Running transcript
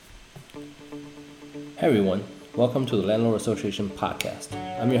Hey everyone, welcome to the Landlord Association podcast.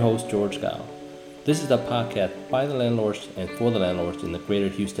 I'm your host, George Gao. This is a podcast by the landlords and for the landlords in the greater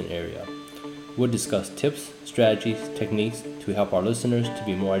Houston area. We'll discuss tips, strategies, techniques to help our listeners to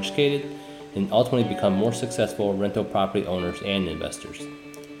be more educated and ultimately become more successful rental property owners and investors.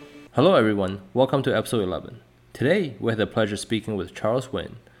 Hello everyone, welcome to episode 11. Today, we have the pleasure of speaking with Charles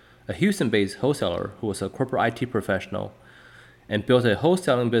Nguyen, a Houston-based wholesaler who was a corporate IT professional and built a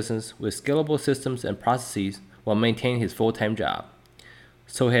wholesaling business with scalable systems and processes while maintaining his full-time job.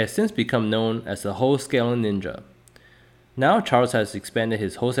 So he has since become known as the wholesaling ninja. Now Charles has expanded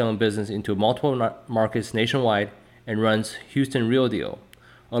his wholesaling business into multiple markets nationwide and runs Houston Real Deal,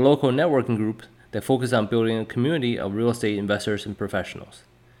 a local networking group that focuses on building a community of real estate investors and professionals.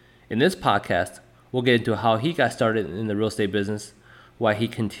 In this podcast, we'll get into how he got started in the real estate business, why he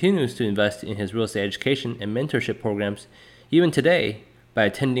continues to invest in his real estate education and mentorship programs even today by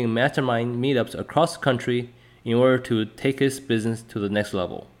attending mastermind meetups across the country in order to take his business to the next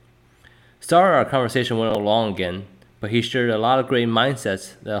level. Sorry our conversation went long again, but he shared a lot of great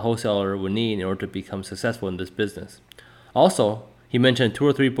mindsets that a wholesaler would need in order to become successful in this business. Also, he mentioned 2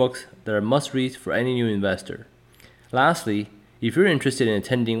 or 3 books that are must-reads for any new investor. Lastly, if you're interested in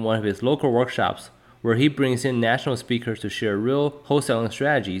attending one of his local workshops where he brings in national speakers to share real wholesaling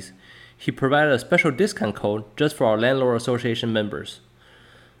strategies, he provided a special discount code just for our Landlord Association members.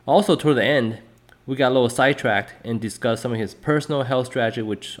 Also, toward the end, we got a little sidetracked and discussed some of his personal health strategy,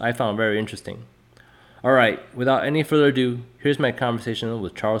 which I found very interesting. All right, without any further ado, here's my conversation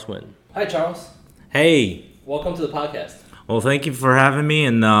with Charles Nguyen. Hi, Charles. Hey. Welcome to the podcast. Well, thank you for having me,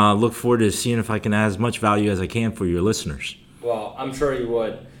 and look forward to seeing if I can add as much value as I can for your listeners. Well, I'm sure you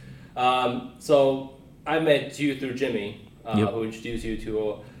would. So I met you through Jimmy, who introduced you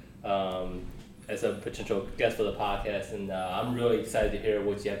to as a potential guest for the podcast, and I'm really excited to hear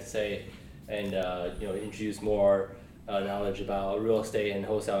what you have to say, and introduce more knowledge about real estate and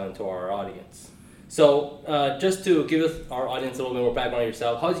wholesaling to our audience. So just to give our audience a little bit more background on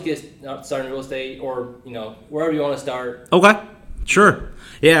yourself, how did you get started in real estate, or wherever you want to start? Okay, sure.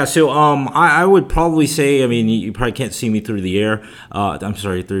 Yeah, so I would probably say, you probably can't see me through the air.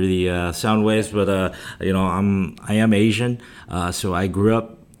 Through the sound waves, but I am Asian, so I grew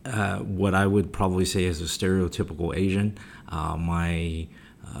up what I would probably say is a stereotypical Asian. My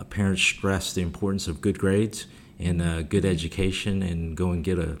parents stressed the importance of good grades and good education and go and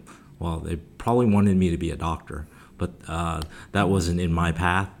get they probably wanted me to be a doctor, but that wasn't in my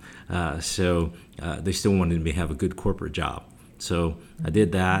path. So they still wanted me to have a good corporate job. So I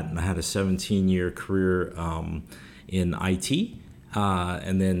did that, and I had a 17-year career in IT.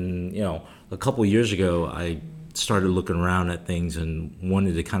 And then, a couple of years ago, I started looking around at things and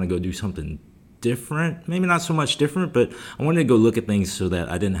wanted to kind of go do something different. Maybe not so much different, but I wanted to go look at things so that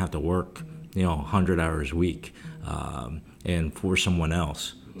I didn't have to work, 100 hours a week and for someone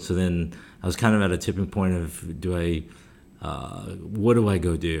else. So then I was kind of at a tipping point of what do I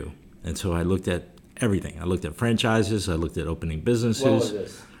go do? And so I looked at everything. I looked at franchises. I looked at opening businesses. What was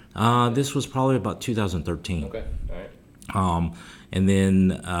this? This was probably about 2013. Okay, all right. And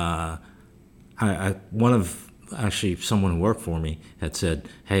then someone who worked for me had said,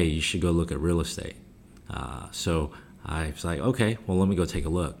 hey, you should go look at real estate. So I was like, okay, well, let me go take a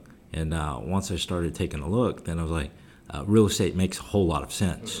look. And once I started taking a look, then I was like, real estate makes a whole lot of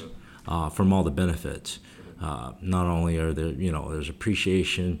sense from all the benefits. Not only are there, there's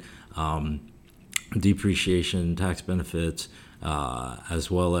appreciation, depreciation, tax benefits, as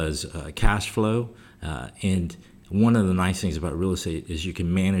well as cash flow. And one of the nice things about real estate is you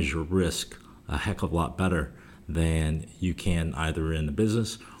can manage your risk a heck of a lot better than you can either in the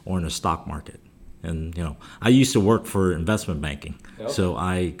business or in the stock market. And, I used to work for investment banking, so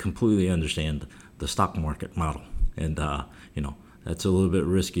I completely understand the stock market model. And, that's a little bit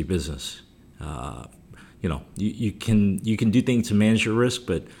risky business. You can do things to manage your risk,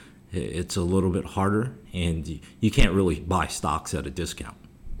 but it's a little bit harder, and you can't really buy stocks at a discount.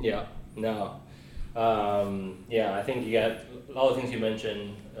 Yeah, no. I think you got all the things you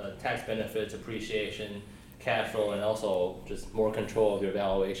mentioned, tax benefits, appreciation, cash flow, and also just more control of your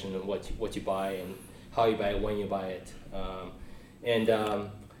valuation and what you buy and how you buy it, when you buy it.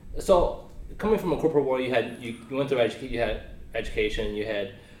 So coming from a corporate world, you went through education,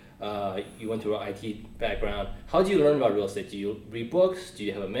 you went through an IT background. How do you learn about real estate? Do you read books? Do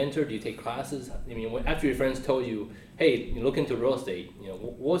you have a mentor? Do you take classes? After your friends told you, hey, you look into real estate,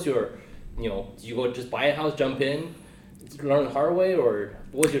 what was your, do you go just buy a house, jump in? learn the hard way, or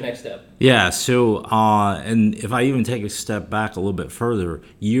what was your next step? Yeah, so, and if I even take a step back a little bit further,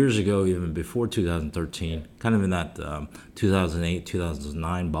 years ago, even before 2013, kind of in that 2008,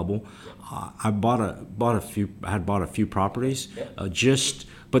 2009 bubble, I had bought a few properties,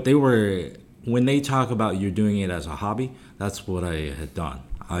 but they were, when they talk about you're doing it as a hobby, that's what I had done.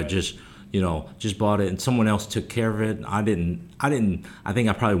 I just bought it, and someone else took care of it. I think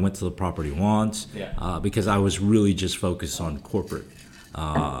I probably went to the property once, because I was really just focused on corporate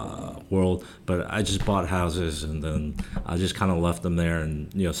world. But I just bought houses, and then I just kind of left them there,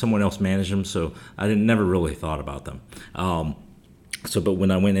 and someone else managed them, so I never really thought about them. But when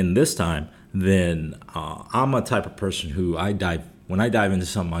I went in this time, then I'm a type of person who when I dive into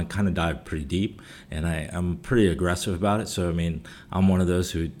something, I kind of dive pretty deep, and I'm pretty aggressive about it. So, I mean, I'm one of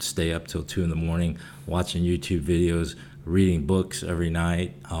those who stay up till 2 a.m. watching YouTube videos, reading books every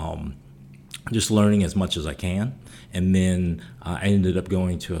night, just learning as much as I can. And then I ended up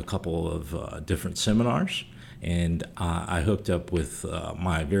going to a couple of different seminars, and I hooked up with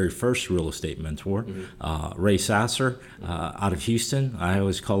my very first real estate mentor, Ray Sasser, out of Houston. I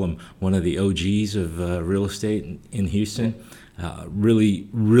always call him one of the OGs of real estate in Houston. Really,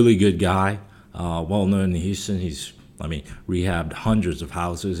 really good guy, well known in Houston. He's rehabbed hundreds of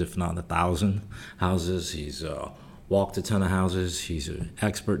houses, if not 1,000 houses. He's walked a ton of houses. He's an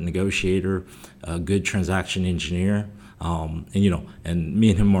expert negotiator, a good transaction engineer, and me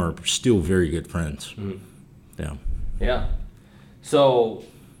and him are still very good friends. Yeah. So,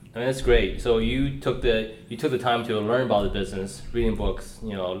 that's great. So you took the time to learn about the business, reading books,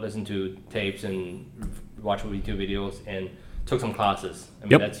 listen to tapes and watch YouTube videos, and took some classes.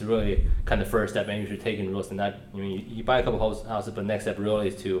 That's really kind of the first step, and you should take in real estate. You buy a couple houses, but next step really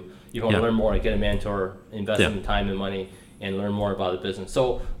is to want to learn more, get a mentor, invest some time and money, and learn more about the business.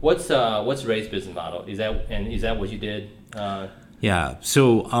 So what's Ray's business model? Is that what you did?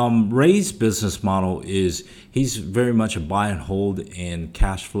 So Ray's business model is he's very much a buy and hold and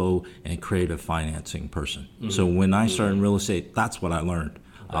cash flow and creative financing person. So when I started in real estate, that's what I learned.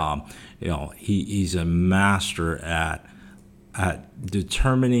 He's a master at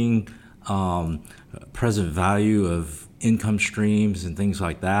determining present value of income streams and things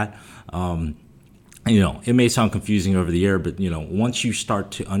like that. It may sound confusing over the air, but once you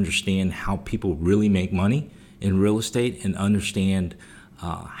start to understand how people really make money in real estate and understand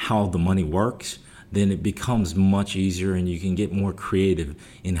how the money works, then it becomes much easier, and you can get more creative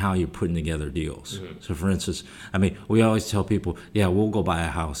in how you're putting together deals. So for instance, we always tell people, we'll go buy a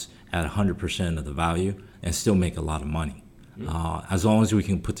house at 100% of the value and still make a lot of money. As long as we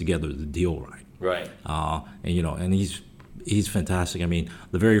can put together the deal right. And he's fantastic.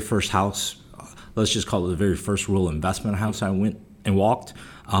 The very first house, let's just call it the very first real investment house I went and walked.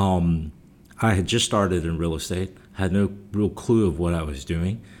 I had just started in real estate, had no real clue of what I was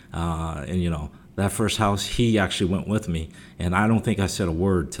doing, that first house, he actually went with me, and I don't think I said a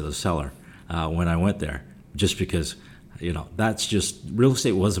word to the seller when I went there, just because. That's just, real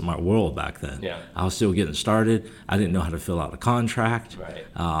estate wasn't my world back then. I was still getting started. I didn't know how to fill out a contract.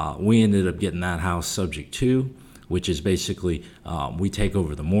 We ended up getting that house subject to, which is basically we take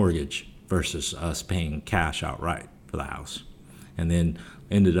over the mortgage versus us paying cash outright for the house. And then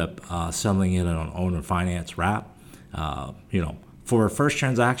ended up selling it on owner finance wrap. For a first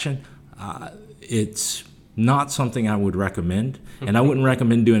transaction, it's not something I would recommend, and I wouldn't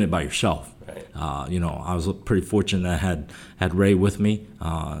recommend doing it by yourself. I was pretty fortunate that I had Ray with me,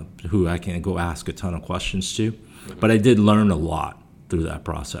 who I can go ask a ton of questions to. But I did learn a lot through that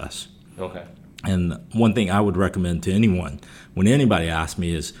process. Okay. And one thing I would recommend to anyone, when anybody asks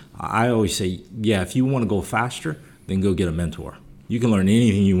me, is I always say, if you want to go faster, then go get a mentor. You can learn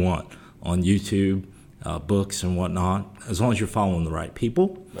anything you want on YouTube, books and whatnot, as long as you're following the right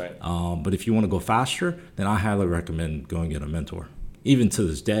people. But if you want to go faster, then I highly recommend going and get a mentor. Even to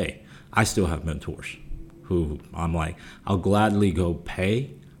this day, I still have mentors who I'm like, I'll gladly go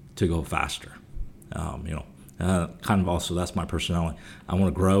pay to go faster. Kind of also, that's my personality. I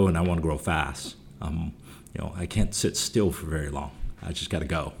want to grow, and I want to grow fast. I can't sit still for very long. I just got to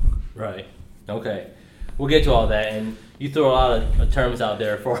go. Right. Okay. We'll get to all that, and you throw a lot of terms out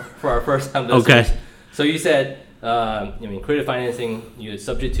there for our first time listeners. Okay. So you said, creative financing, you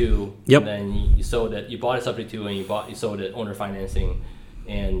subject to. Yep. And then you sold it. You bought it subject to, and you sold it owner financing,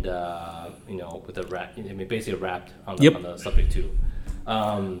 and with a wrap. Basically wrapped on the subject to.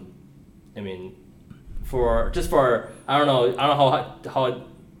 I don't know how.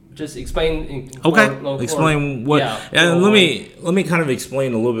 Just explain. Explain what. Yeah. And let me kind of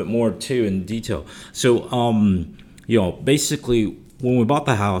explain a little bit more too in detail. So, basically, when we bought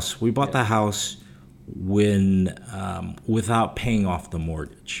the house, when without paying off the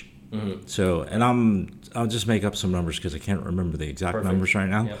mortgage. So, and I'll just make up some numbers because I can't remember the exact numbers right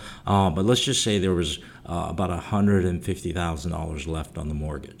now. Yep. But let's just say there was about $150,000 left on the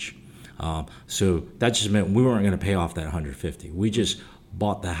mortgage. So that just meant we weren't going to pay off that $150,000. We just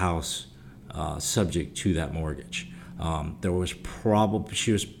bought the house subject to that mortgage.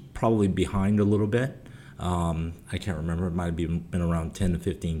 She was probably behind a little bit. I can't remember. It might have been around $10,000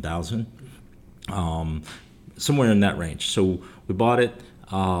 to $15,000, somewhere in that range. So we bought it.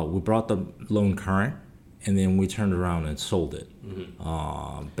 We brought the loan current, and then we turned around and sold it,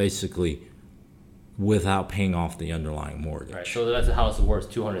 basically without paying off the underlying mortgage. Right. So that's a house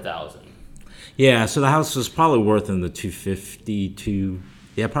worth $200,000. Yeah. So the house was probably worth in the 250 to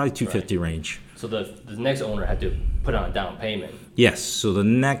probably 250 range. So the next owner had to put on a down payment. Yes. So the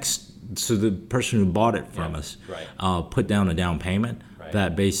person who bought it from us put down a down payment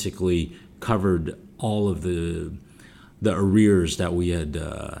that basically covered all of the arrears that we had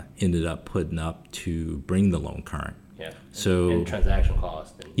ended up putting up to bring the loan current. Yeah. So and transaction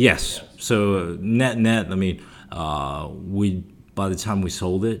costs. Yes. So net. I mean, by the time we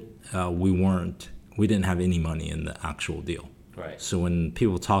sold it, we didn't have any money in the actual deal. Right. So when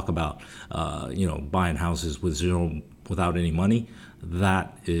people talk about buying houses without any money,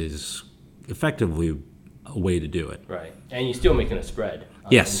 that is effectively a way to do it. Right. And you're still making a spread.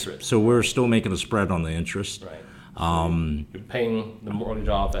 Yes. Interest. So we're still making a spread on the interest. Right. So you're paying the mortgage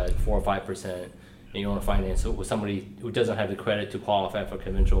off at 4 or 5%, and you want to finance it with somebody who doesn't have the credit to qualify for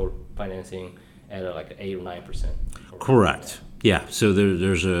conventional financing at like 8 or 9%. Correct. Yeah. So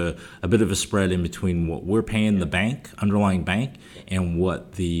there's a bit of a spread in between what we're paying the underlying bank, and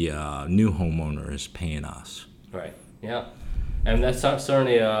what the new homeowner is paying us. Right. Yeah. And that's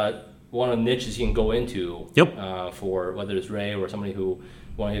certainly one of the niches you can go into. Yep. For whether it's Ray or somebody who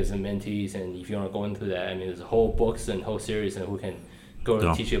one of his mentees, and if you want to go into that, I mean, there's whole books and whole series and who can go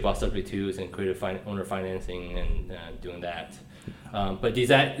to teach you about subject twos and creative owner financing and doing that. But is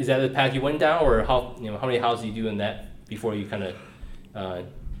that the path you went down, or how many houses you do in that before you kind of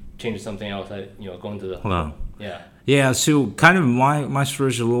change to something else? Go into the Hold on. Yeah. Yeah, so kind of my story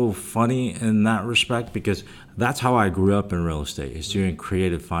is a little funny in that respect, because that's how I grew up in real estate, is doing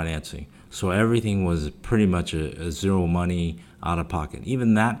creative financing. So everything was pretty much a zero money, out of pocket.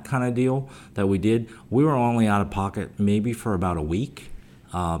 Even that kind of deal that we did, we were only out of pocket maybe for about a week,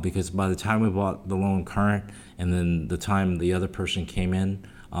 because by the time we bought the loan current and then the time the other person came in,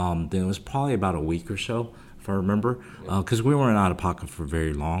 then it was probably about a week or so, if I remember, because we weren't out of pocket for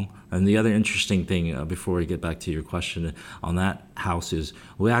very long. And the other interesting thing, before we get back to your question on that house, is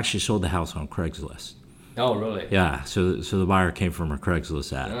we actually sold the house on Craigslist. Oh, really? Yeah, so the buyer came from a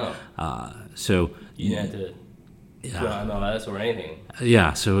Craigslist ad. Oh. So you had to on MLS or anything.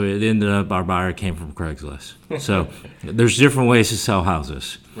 Yeah, so it ended up our buyer came from Craigslist. So there's different ways to sell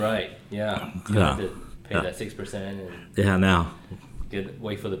houses. Right. Yeah. You have to pay that 6% and now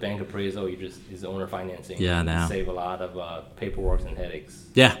wait for the bank appraisal. You just use owner financing. Yeah, now save a lot of paperwork and headaches.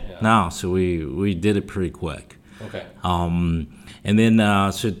 No, so we did it pretty quick. Okay. And then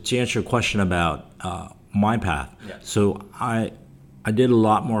so to answer your question about my path, so I did a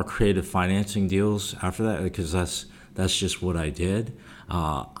lot more creative financing deals after that, because that's just what I did.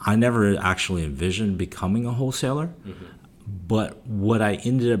 I never actually envisioned becoming a wholesaler, but what I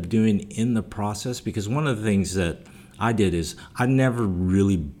ended up doing in the process, because one of the things that I did is I never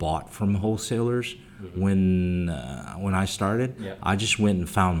really bought from wholesalers when I started. I just went and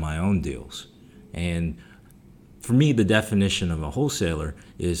found my own deals. And for me, the definition of a wholesaler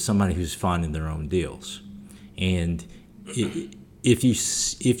is somebody who's finding their own deals. And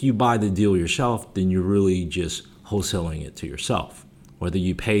if you buy the deal yourself, then you're really just wholesaling it to yourself. Whether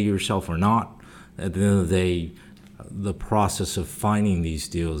you pay yourself or not, at the end of the day, the process of finding these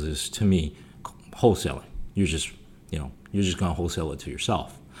deals is, to me, wholesaling. You're just going to wholesale it to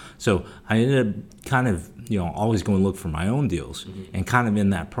yourself. So I ended up kind of, always going to look for my own deals, and kind of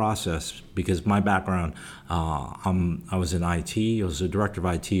in that process, because my background, I was in IT. I was a director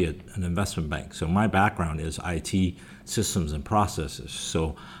of IT at an investment bank. So my background is IT systems and processes.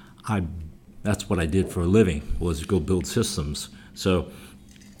 So that's what I did for a living, was go build systems. So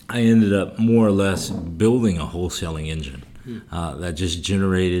I ended up more or less building a wholesaling engine that just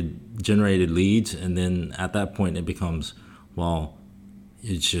generated leads, and then at that point it becomes,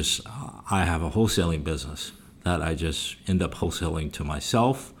 it's just I have a wholesaling business that I just end up wholesaling to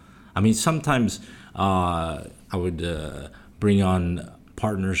myself. I mean, sometimes I would bring on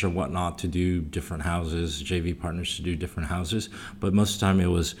partners or whatnot to do different houses, JV partners to do different houses, but most of the time it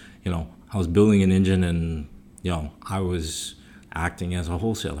was, I was building an engine, and I was acting as a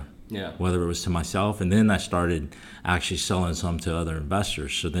wholesaler. Yeah. Whether it was to myself, and then I started actually selling some to other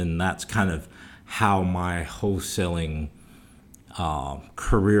investors. So then that's kind of how my wholesaling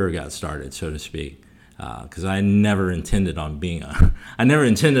career got started, so to speak. Because I never intended on being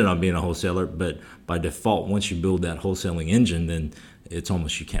a wholesaler, but by default, once you build that wholesaling engine, then it's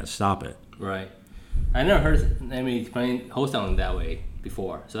almost you can't stop it. Right. I never heard anybody explain wholesaling that way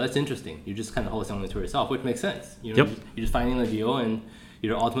before, so that's interesting. You're just kind of wholesaling to yourself, which makes sense. You know, Yep. you're just finding a deal, and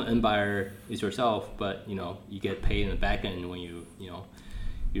your ultimate end buyer is yourself. But you know, you get paid in the back end when you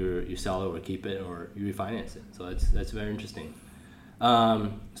sell it or keep it or you refinance it. So that's very interesting.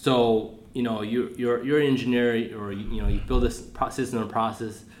 So you know, you're an engineer, or you build this system or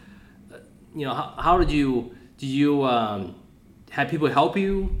process. You know, how did you have people help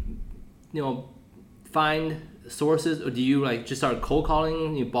you? You know, find sources, or do you like just start cold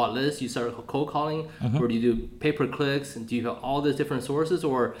calling? You bought lists, you start cold calling, or do you do pay per clicks? And do you have all these different sources,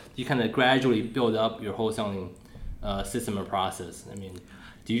 or do you kind of gradually build up your wholesaling system and process? I mean,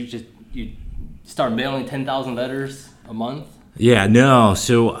 do you start mailing 10,000 letters a month? Yeah, no.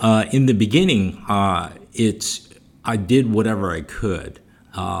 So in the beginning, I did whatever I could.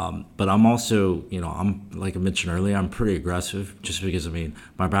 But I'm also, I'm like I mentioned earlier, I'm pretty aggressive just because,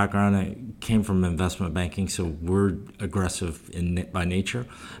 my background, I came from investment banking, so we're aggressive by nature.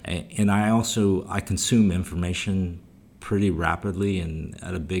 And I consume information pretty rapidly and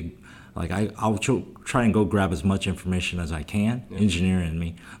at a big, I'll try and go grab as much information as I can, engineer in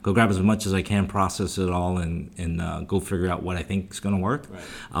me, go grab as much as I can, process it all, and go figure out what I think is going to work.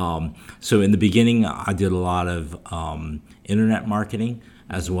 Right. So in the beginning, I did a lot of internet marketing,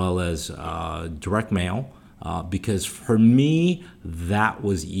 as well as direct mail, because for me, that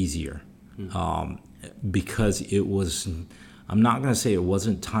was easier. Because it was, I'm not going to say it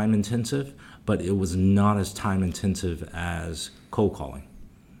wasn't time intensive, but it was not as time intensive as cold calling.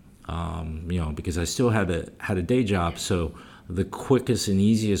 Because I still had a day job, so the quickest and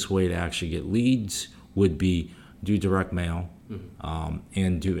easiest way to actually get leads would be do direct mail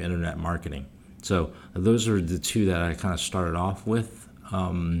and do internet marketing. So those are the two that I kind of started off with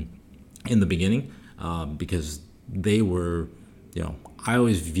in the beginning, because they were, I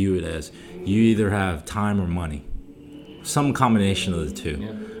always view it as you either have time or money, some combination of the two.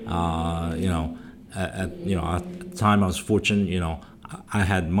 Yeah. At the time I was fortunate, I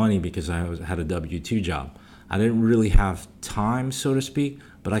had money because I had a W-2 job. I didn't really have time, so to speak,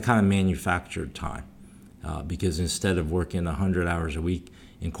 but I kind of manufactured time, because instead of working 100 hours a week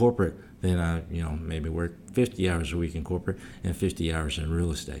in corporate, then I, maybe work 50 hours a week in corporate and 50 hours in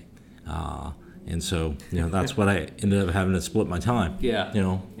real estate. And so, that's what I ended up having to split my time. Yeah.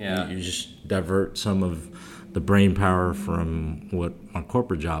 You just divert some of the brain power from what my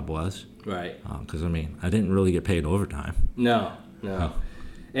corporate job was. Right. Because, I didn't really get paid overtime. No.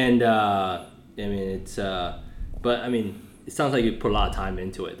 And, it's, but, it sounds like you put a lot of time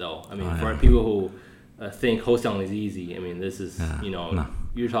into it, though. For people who think wholesaling is easy, this is, No.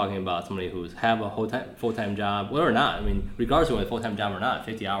 You're talking about somebody who's have a full-time job, or not. Regardless of whether full-time job or not,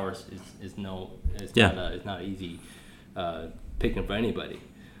 50 hours is not easy picking for anybody.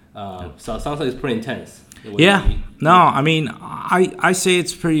 So it sounds like it's pretty intense. I say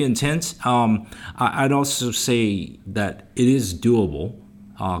it's pretty intense. I'd also say that it is doable,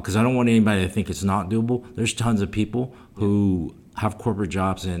 because I don't want anybody to think it's not doable. There's tons of people who have corporate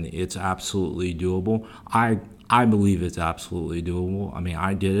jobs and it's absolutely doable. I believe it's absolutely doable.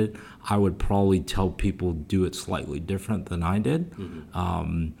 I did it. I would probably tell people do it slightly different than I did.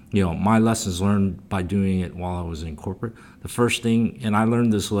 My lessons learned by doing it while I was in corporate. The first thing, and I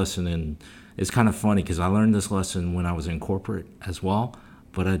learned this lesson, and it's kind of funny because I learned this lesson when I was in corporate as well,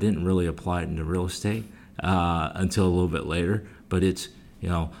 but I didn't really apply it into real estate until a little bit later. But it's,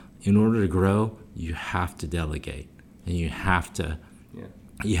 in order to grow, you have to delegate, and you have to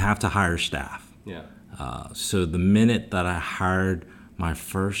hire staff. Yeah. So the minute that I hired my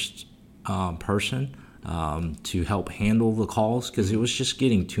first person to help handle the calls, because it was just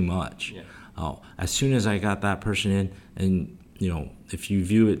getting too much. Yeah. As soon as I got that person in, and if you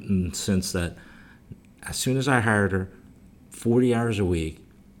view it in the sense that as soon as I hired her, 40 hours a week,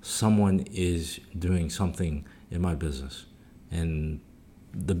 someone is doing something in my business. And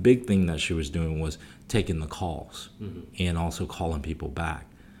the big thing that she was doing was taking the calls and also calling people back.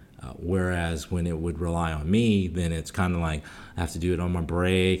 Whereas when it would rely on me, then it's kind of like I have to do it on my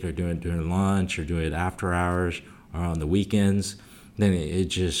break, or do it during lunch, or do it after hours, or on the weekends. Then it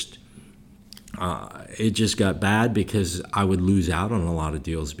just got bad, because I would lose out on a lot of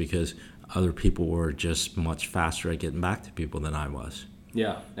deals because other people were just much faster at getting back to people than I was.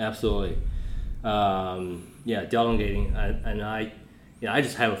 Yeah, absolutely. Delegating, and I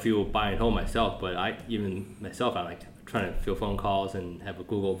just have a few buying home myself, but I'm like trying to fill phone calls and have a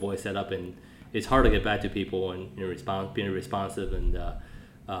Google Voice set up, and it's hard to get back to people and being responsive and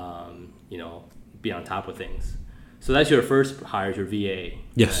be on top of things. So that's your first hire, your VA.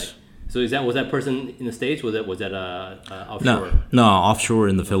 Yes. Right? So was that person in the States? Was that offshore? No, offshore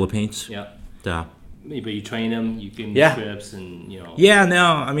in the Philippines. Yeah. Yeah. But you train them, you give them scripts, and Yeah, no,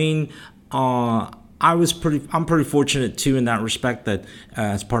 I mean, I'm pretty fortunate too in that respect that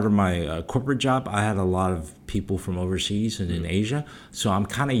as part of my corporate job, I had a lot of people from overseas and in Asia, so I'm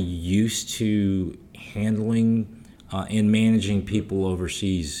kind of used to handling and managing people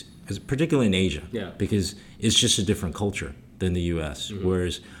overseas, particularly in Asia, because it's just a different culture than the U.S.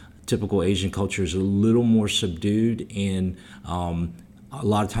 Whereas typical Asian culture is a little more subdued, and a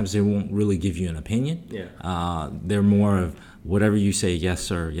lot of times they won't really give you an opinion. They're more of whatever you say, yes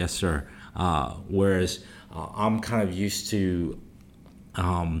sir, yes sir. Whereas I'm kind of used to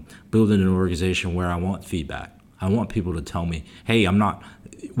building an organization where I want feedback. I want people to tell me, hey,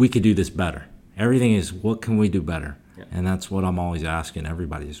 we could do this better. Everything is, what can we do better? And that's what I'm always asking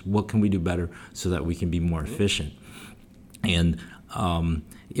everybody is, what can we do better so that we can be more efficient? And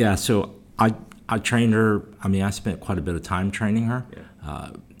so I trained her. I mean, I spent quite a bit of time training her,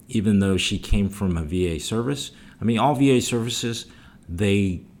 even though she came from a VA service. I mean, all VA services,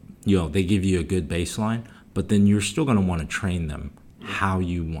 they give you a good baseline, but then you're still going to want to train them how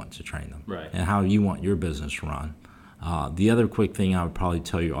you want to train them, and how you want your business run. The other quick thing I would probably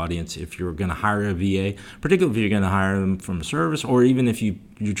tell your audience, if you're going to hire a VA, particularly if you're going to hire them from a service, or even if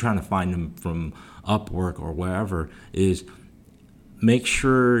you're trying to find them from Upwork or wherever, is make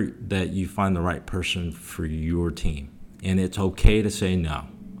sure that you find the right person for your team. And it's okay to say no.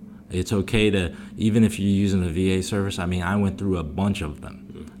 It's okay to, even if you're using a VA service, I mean, I went through a bunch of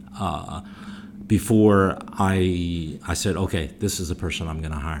them before I said, okay, this is the person I'm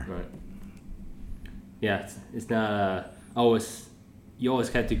going to hire. Right. Yeah, it's not you always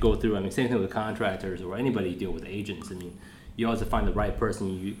have to go through. I mean, same thing with contractors or anybody you deal with, agents. I mean, you always have to find the right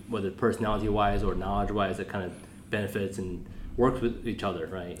person, whether personality-wise or knowledge-wise, that kind of benefits and works with each other,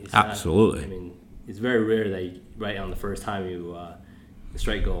 right? It's Absolutely. I mean, it's very rare that right on the first time you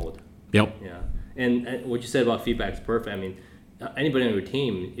strike gold. Yep. Yeah, and what you said about feedback is perfect. I mean, anybody on your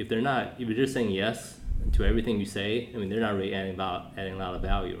team, if you're just saying yes to everything you say, I mean, they're not really adding a lot of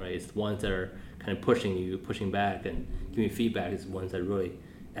value, right? It's the ones that are kind of pushing back and giving feedback is the ones that really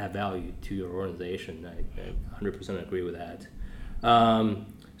add value to your organization. I 100% agree with that.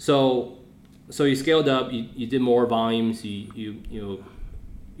 So you scaled up, you did more volumes, you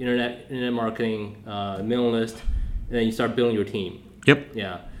internet marketing, mailing list, and then you start building your team. Yep.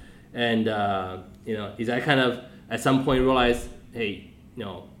 Yeah. And is that kind of at some point you realize, hey,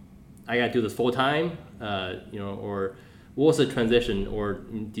 I got to do this full time, or what was the transition, or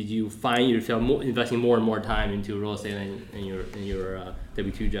did you find yourself investing more and more time into real estate and your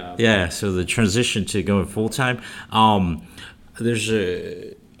W-2 job? Yeah. So the transition to going full time, there's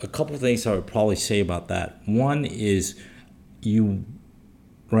a couple of things I would probably say about that. One is you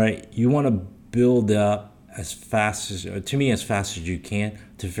want to build up as fast as you can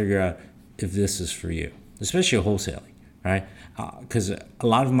to figure out if this is for you, especially wholesaling, right? Because a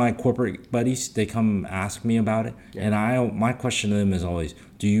lot of my corporate buddies, they come ask me about it, and my question to them is always,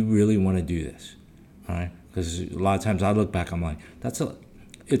 do you really want to do this, right? Because a lot of times I look back, I'm like,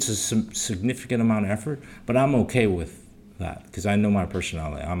 it's a significant amount of effort, but I'm okay with that because I know my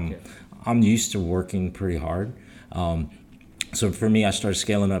personality. I'm used to working pretty hard. So for me, I started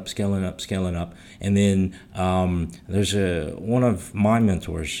scaling up, and then there's one of my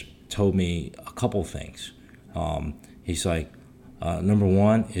mentors told me a couple things. He's like, number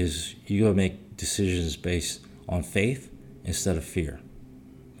one is you gotta make decisions based on faith instead of fear.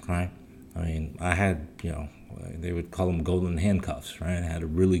 Okay? I mean, I had, they would call them golden handcuffs, right? I had a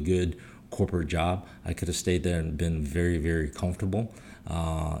really good corporate job. I could have stayed there and been very, very comfortable.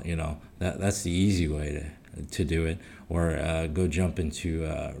 That's the easy way to do it, or go jump into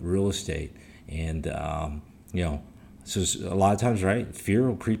real estate. And, so a lot of times, right, fear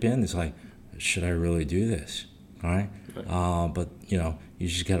will creep in. It's like, should I really do this, right? But, you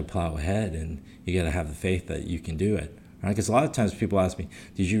just got to plow ahead, and you got to have the faith that you can do it, right? Because a lot of times people ask me,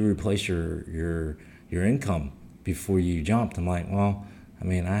 did you replace your income before you jumped? I'm like, well, I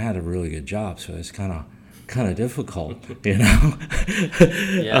mean, I had a really good job, so it's kind of difficult,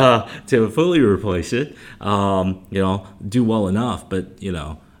 to fully replace it, do well enough. But,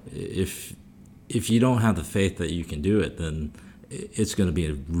 if you don't have the faith that you can do it, then it's going to be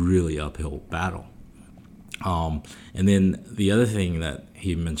a really uphill battle. And then the other thing that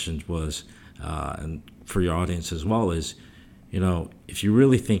he mentioned was, and for your audience as well, is if you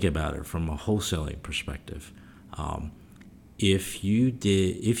really think about it from a wholesaling perspective, if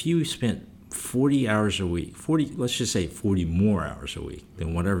you spent 40 hours a week, let's just say 40 more hours a week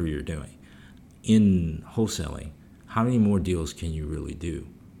than whatever you're doing in wholesaling, how many more deals can you really do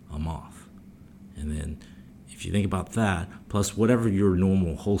a month? And then if you think about that, plus whatever your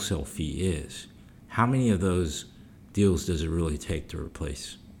normal wholesale fee is, how many of those deals does it really take to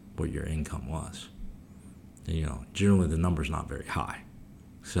replace what your income was? And, generally the number's not very high.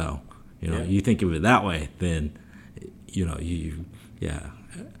 So, you think of it that way, then,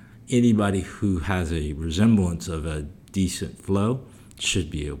 anybody who has a resemblance of a decent flow should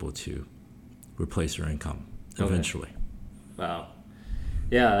be able to replace their income eventually. Okay. Wow.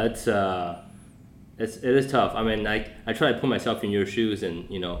 Yeah, it is tough. I mean, I try to put myself in your shoes and,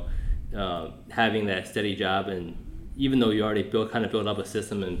 having that steady job, and even though you already built up a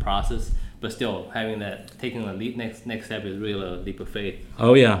system and process, but still taking a next step is really a leap of faith.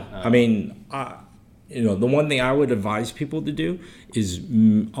 Oh yeah. The one thing I would advise people to do is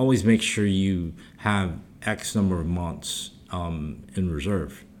always make sure you have X number of months in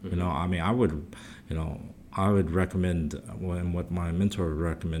reserve. Mm-hmm. I would recommend, and what my mentor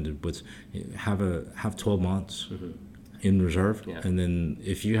recommended was have 12 months mm-hmm. in reserve, and then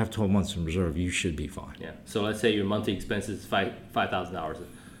if you have 12 months in reserve, you should be fine. Yeah. So let's say your monthly expenses is $5,000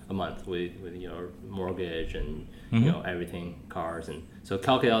 a month with your mortgage and mm-hmm. Everything, cars, and so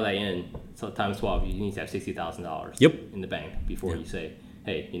calculate all that in. So times 12, you need to have $60,000 Yep. in the bank before you say,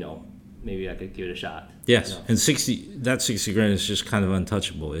 hey, maybe I could give it a shot. Yes, and 60 grand is just kind of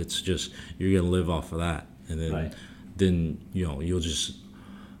untouchable. It's just you're gonna live off of that, and then you'll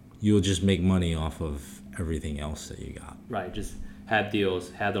just make money off of everything else that you got. Right, just have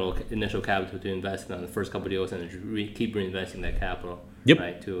deals, have the little initial capital to invest on the first couple of deals, and then keep reinvesting that capital. Yep.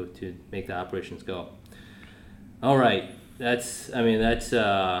 Right, to make the operations go. All right, I think that's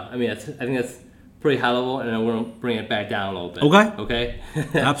pretty high level, and I want to bring it back down a little bit. Okay.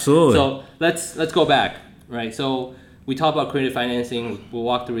 Absolutely. So let's go back. Right. So we talked about creative financing. We'll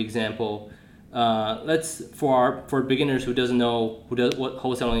walk through example. Let's for beginners who doesn't know what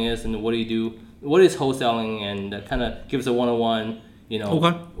wholesaling is and what do you do. What is wholesaling, and kind of give us a 101.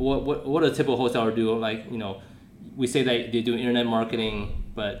 Okay. What does a typical wholesaler do? Like we say that they do internet marketing,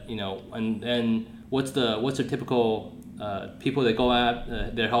 but and then what's the typical people that go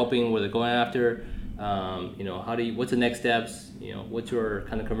at they're helping, where they're going after? What's the next steps? What's your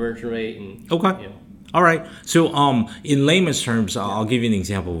kind of conversion rate? And okay. All right. So in layman's terms, I'll give you an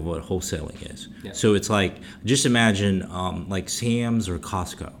example of what wholesaling is. Yeah. So it's like, just imagine like Sam's or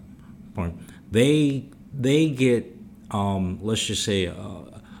Costco. They get let's just say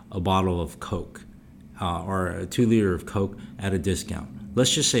a bottle of Coke or a 2 liter of Coke at a discount.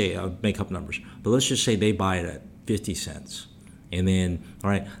 Let's just say, make up numbers, but let's just say they buy it at 50 cents. And then, all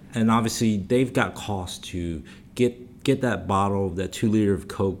right, and obviously they've got costs to get that bottle, that 2 liter of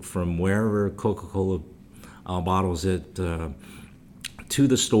Coke from wherever Coca-Cola bottles it to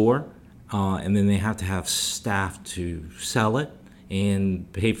the store, and then they have to have staff to sell it and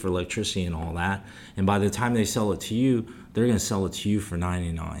pay for electricity and all that. And by the time they sell it to you, they're going to sell it to you for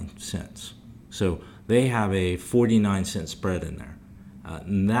 99 cents. So they have a 49-cent spread in there.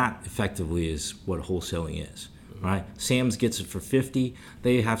 And that effectively is what wholesaling is, right? Sam's gets it for 50.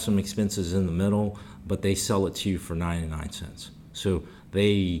 They have some expenses in the middle, but they sell it to you for 99 cents. So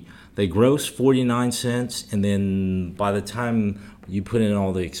they gross 49 cents, and then by the time you put in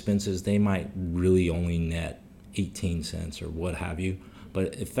all the expenses, they might really only net 18 cents or what have you.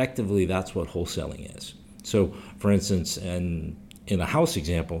 But effectively, that's what wholesaling is. So, for instance, in a house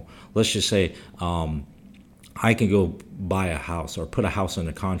example, let's just say I can go buy a house or put a house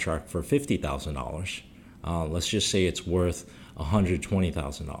under contract for $50,000. Let's just say it's worth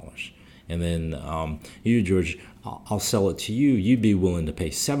 $120,000. And then you, George, I'll sell it to you. You'd be willing to pay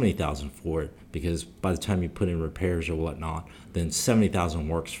 $70,000 for it, because by the time you put in repairs or whatnot, then $70,000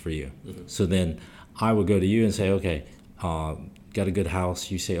 works for you. Mm-hmm. So then I would go to you and say, okay, got a good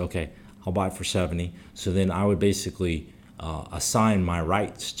house. You say, okay, I'll buy it for 70. So then I would basically assign my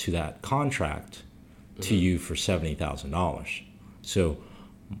rights to that contract to you for $70,000. So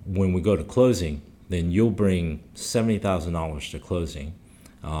when we go to closing, then you'll bring $70,000 to closing.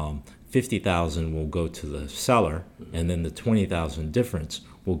 $50,000 will go to the seller, and then the $20,000 difference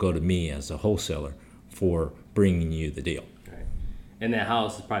will go to me as a wholesaler for bringing you the deal. Right. And that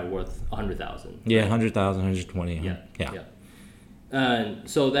house is probably worth $100,000. Yeah, $100,000, $120,000. Yeah.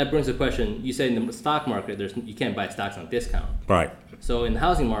 So that brings the question. You said in the stock market, you can't buy stocks on discount. Right. So in the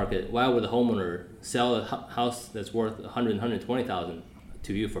housing market, why would the homeowner sell a house that's worth $120,000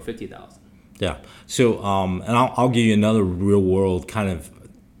 to you for $50,000? Yeah. So, and I'll give you another real world kind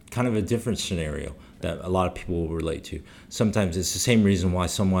of a different scenario that a lot of people will relate to. Sometimes it's the same reason why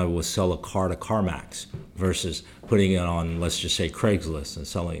someone will sell a car to CarMax versus putting it on, let's just say, Craigslist and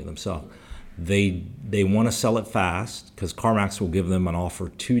selling it themselves. They want to sell it fast because CarMax will give them an offer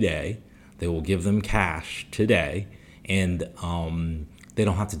today. They will give them cash today, and they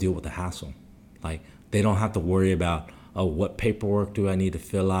don't have to deal with the hassle. Like, they don't have to worry about, oh, what paperwork do I need to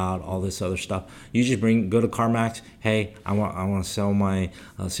fill out, all this other stuff. You just go to CarMax, hey, I want to sell my,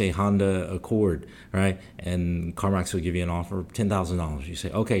 say, Honda Accord, right? And CarMax will give you an offer of $10,000. You say,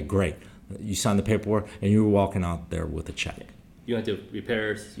 okay, great. You sign the paperwork, and you're walking out there with a check. You don't have to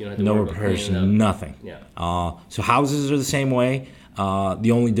repairs. You don't have to no worry repairs, about nothing. Yeah. So houses are the same way.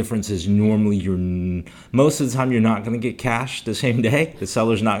 The only difference is normally most of the time you're not going to get cash the same day. The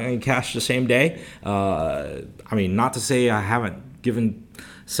seller's not going to get cash the same day. I mean, not to say I haven't given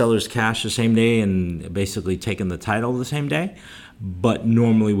sellers cash the same day and basically taken the title the same day, but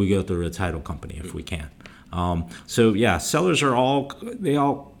normally we go through a title company if we can. So yeah, sellers they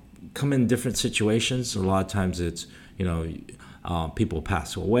all come in different situations. A lot of times it's, people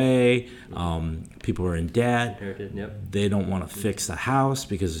pass away, people are in debt, they don't want to fix the house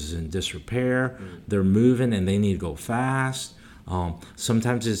because it's in disrepair, they're moving and they need to go fast.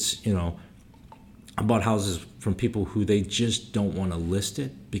 Sometimes it's, I bought houses from people who they just don't want to list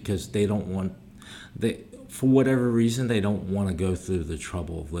it because for whatever reason, they don't want to go through the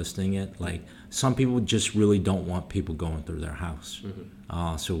trouble of listing it. Like, some people just really don't want people going through their house.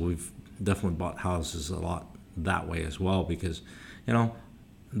 So we've definitely bought houses a lot that way as well because,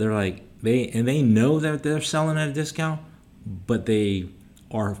 they're like, they know that they're selling at a discount, but they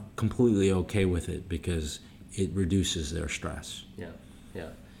are completely okay with it because it reduces their stress. Yeah.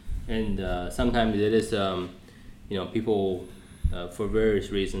 And sometimes it is, people, for various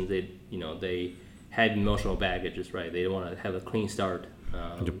reasons, they had emotional baggages, right? They want to have a clean start.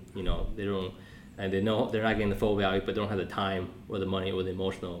 They don't, and they know they're not getting the full value, but they don't have the time or the money or the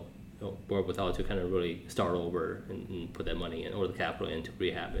emotional wherewithal to kind of really start over and put that money in or the capital in to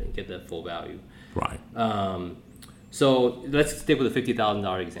rehab it and get that full value. Right. So let's stick with the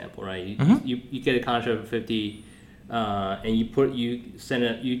 $50,000 example, right? You get a contract for $50,000, and you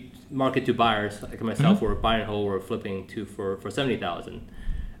mark it to buyers like myself, who are buying whole or flipping for $70,000.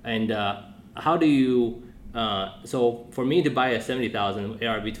 And how do you? So for me to buy a $70,000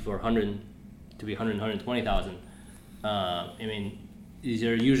 ARV for $120,000, I mean, is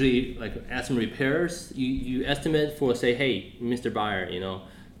there usually like some repairs you estimate for, say, hey, Mr. Buyer, you got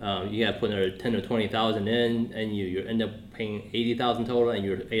to put another $10,000 or $20,000 in, and you end up paying $80,000 total, and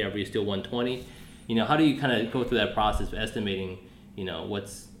your ARV is still $120,000. How do you kind of go through that process of estimating,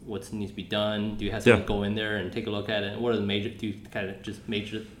 what's needs to be done? Do you have someone go in there and take a look at it? What are the major? Do you kind of just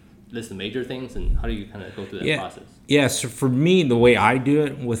list the major things, and how do you kind of go through that process? Yeah. So for me, the way I do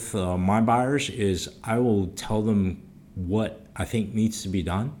it with my buyers is I will tell them what I think needs to be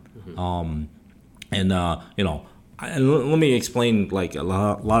done. And let me explain, like a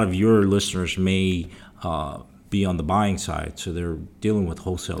lot of your listeners may be on the buying side, so they're dealing with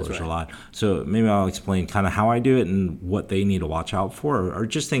wholesalers a lot. So maybe I'll explain kind of how I do it and what they need to watch out for, or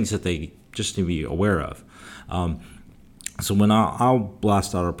just things that they just need to be aware of. So when I'll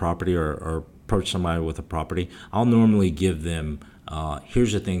blast out a property or approach somebody with a property, I'll normally give them,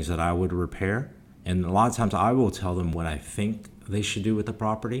 here's the things that I would repair. And a lot of times I will tell them what I think they should do with the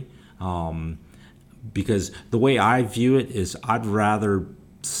property. Because the way I view it is I'd rather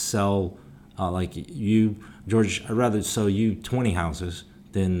sell, like you, George, I'd rather sell you 20 houses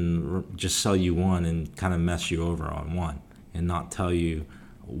than just sell you one and kind of mess you over on one and not tell you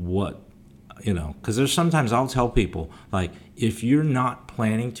what, because there's sometimes I'll tell people, like, if you're not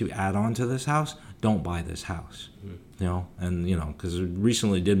planning to add on to this house, don't buy this house. And, because I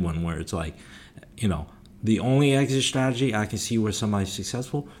recently did one where it's like, the only exit strategy I can see where somebody's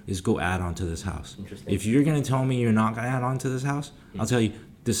successful is go add on to this house. If you're going to tell me you're not going to add on to this house, I'll tell you,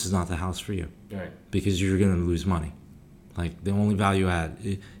 this is not the house for you. Right. Because you're going to lose money. Like, the only value add,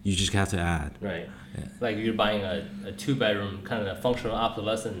 you just have to add. Right. Yeah. Like you're buying a 2-bedroom, kind of a functional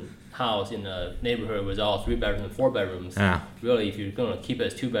obsolescent house in a neighborhood with all 3 bedrooms and 4 bedrooms. Yeah. Really, if you're going to keep it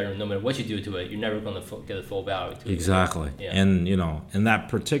as 2 bedroom, no matter what you do to it, you're never going to get a full value to it. Exactly. Yeah. And, and that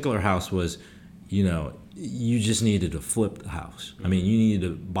particular house was, you just needed to flip the house. I mean, you needed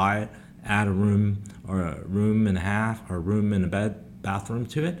to buy it, add a room or a room and a half or a room and a bathroom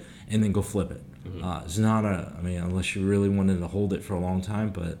to it, and then go flip it. It's not unless you really wanted to hold it for a long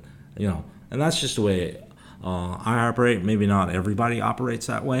time, but, and that's just the way I operate. Maybe not everybody operates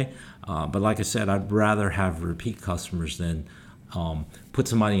that way, but like I said, I'd rather have repeat customers than put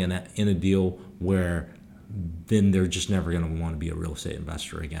somebody in a deal where then they're just never going to want to be a real estate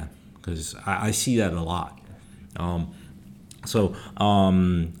investor again, because I see that a lot. So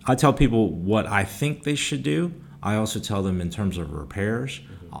I tell people what I think they should do. I also tell them in terms of repairs.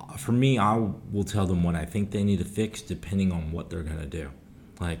 For me, I will tell them what I think they need to fix depending on what they're going to do.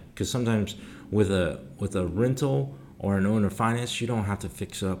 Like, because sometimes with a rental or an owner finance, you don't have to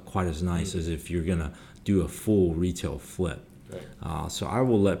fix it up quite as nice as if you're going to do a full retail flip. Right. So I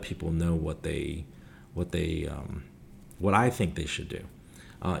will let people know what I think they should do.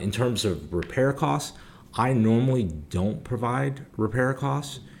 In terms of repair costs, I normally don't provide repair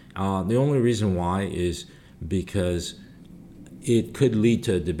costs. The only reason why is because it could lead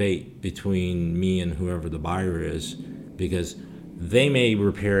to a debate between me and whoever the buyer is, because they may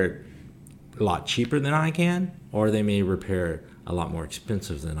repair it a lot cheaper than I can, or they may repair it a lot more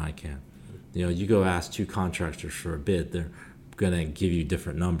expensive than I can. You go ask two contractors for a bid, they're going to give you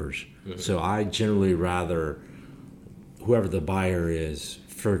different numbers. Mm-hmm. So I generally rather whoever the buyer is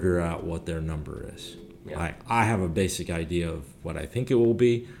figure out what their number is. Yeah. I have a basic idea of what I think it will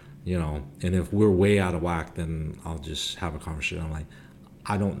be, and if we're way out of whack, then I'll just have a conversation. I'm like,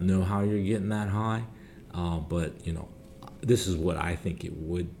 I don't know how you're getting that high, but this is what I think it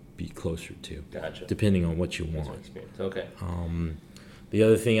would be closer to. Gotcha. Depending on what you want. Okay. The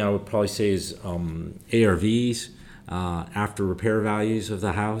other thing I would probably say is ARVs, after repair values of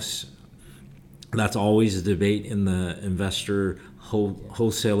the house. That's always a debate in the investor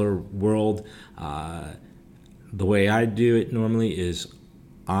wholesaler world. The way I do it normally is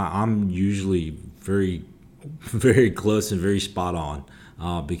I'm usually very, very close and very spot on,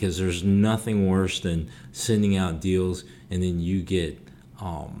 because there's nothing worse than sending out deals and then you get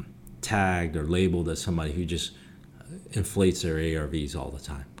tagged or labeled as somebody who just inflates their ARVs all the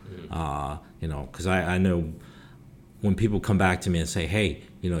time. Mm-hmm. Because I know when people come back to me and say, hey,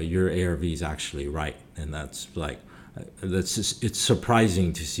 your ARV is actually right. And that's it's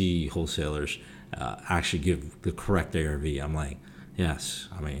surprising to see wholesalers actually give the correct ARV. I'm like, yes.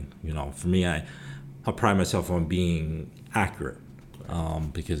 I mean, for me, I pride myself on being accurate,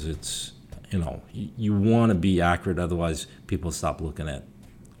 because it's, you want to be accurate. Otherwise, people stop looking at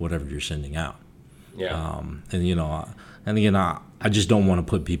whatever you're sending out. Yeah. And again, I just don't want to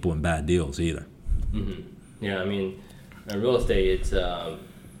put people in bad deals either. Mm-hmm. Yeah, I mean, in real estate, it's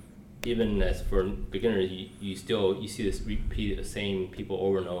even as for beginners, you see this repeat the same people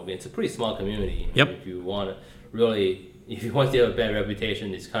over and over again. It's a pretty small community. Yep. If you want to have a bad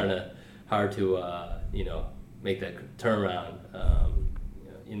reputation, it's kind of hard to make that turnaround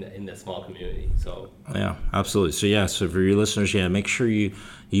in that small community. So yeah, absolutely. So for your listeners, make sure you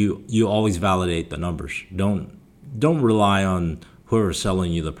always validate the numbers. Don't rely on whoever's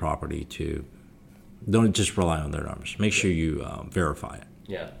selling you the property to. Don't just rely on their numbers. Make sure you verify it.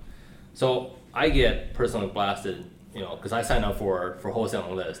 Yeah. So I get personally blasted, because I sign up for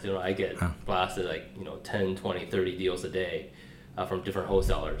wholesaling list. I get blasted 10, 20, 30 deals a day from different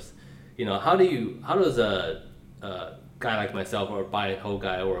wholesalers. How does a guy like myself, or a buy and hold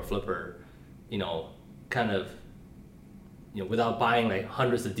guy, or a flipper, kind of, without buying like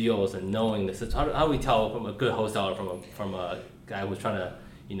hundreds of deals and knowing this, how do we tell from a good wholesaler from a guy who's trying to,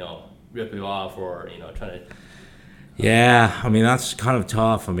 rip you off, or trying to. Yeah, I mean, that's kind of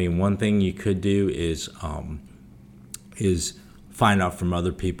tough. I mean, one thing you could do is find out from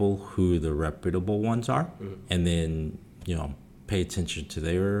other people who the reputable ones are, mm-hmm. and then pay attention to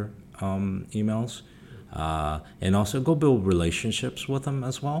their emails, and also go build relationships with them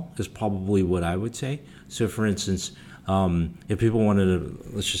as well. Is probably what I would say. So, for instance, if people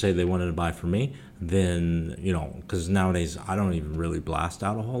let's just say they wanted to buy from me, then because nowadays I don't even really blast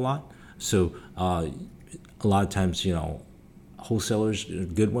out a whole lot. So a lot of times, wholesalers,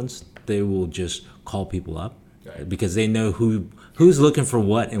 good ones, they will just call people up, right, because they know who's looking for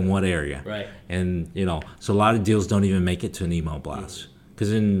what in what area. Right. And, so a lot of deals don't even make it to an email blast.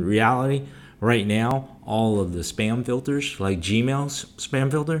 Because in reality, right now, all of the spam filters, like Gmail's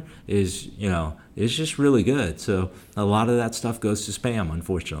spam filter, is, it's just really good. So a lot of that stuff goes to spam,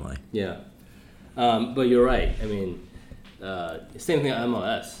 unfortunately. Yeah. But you're right. I mean, same thing on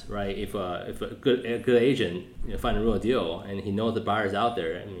MLS, right? If a good agent find a real deal and he knows the buyer's out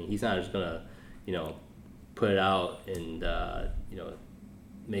there, I mean, he's not just gonna put it out and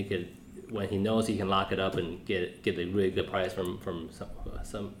make it when he knows he can lock it up and get a really good price from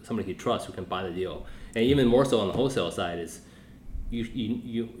somebody he trusts who can buy the deal. And even more so on the wholesale side is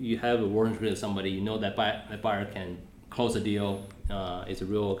you have a working with somebody, that buyer can close a deal. It's a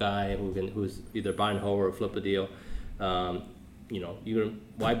real guy who's either buy and hold or flip a deal.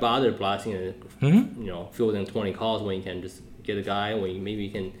 Why bother blasting it, mm-hmm. Fielding 20 calls when you can just get a guy where maybe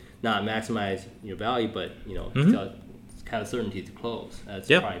you can not maximize your value, but still kind of certainty to close. That's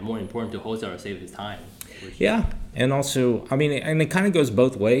probably more important to wholesaler, save his time. Yeah, and also, I mean, and it kind of goes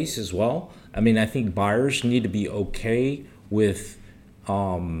both ways as well. I mean, I think buyers need to be okay with,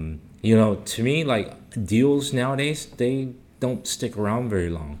 to me, like deals nowadays, they don't stick around very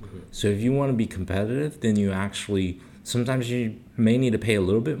long. So if you want to be competitive, then sometimes you may need to pay a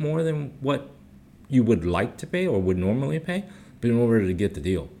little bit more than what you would like to pay or would normally pay, but in order to get the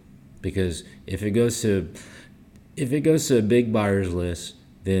deal. Because if it goes to a big buyer's list,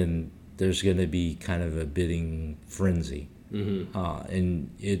 then there's going to be kind of a bidding frenzy.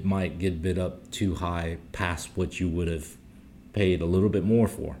 And it might get bid up too high past what you would have paid a little bit more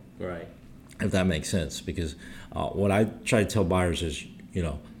for. Right. If that makes sense. Because what I try to tell buyers is,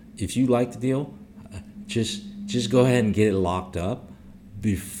 if you like the deal, just go ahead and get it locked up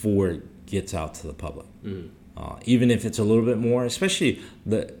before it gets out to the public. Even if it's a little bit more, especially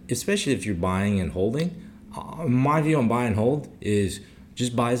if you're buying and holding. My view on buy and hold is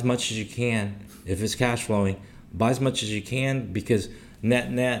just buy as much as you can. If it's cash flowing, buy as much as you can, because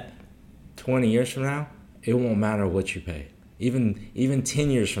net 20 years from now, it won't matter what you pay. Even 10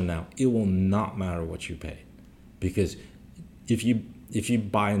 years from now, it will not matter what you pay, because if you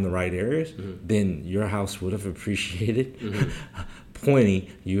buy in the right areas, then your house would have appreciated plenty.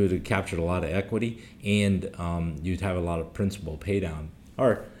 You would have captured a lot of equity, and you'd have a lot of principal pay down,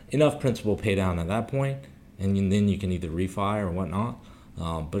 or enough principal pay down at that point, and then you can either refi or whatnot.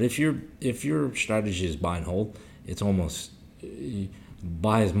 But if your strategy is buy and hold, it's almost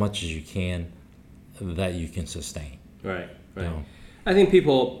buy as much as you can that you can sustain. Right. I think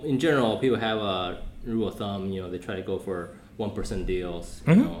people have a rule of thumb. They try to go for 1% deals.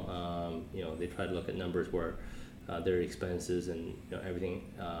 They try to look at numbers where their expenses and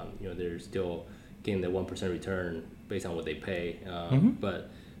everything. They're still getting the 1% return based on what they pay.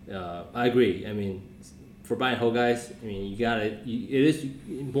 But I agree. I mean, for buy and hold guys, I mean, it is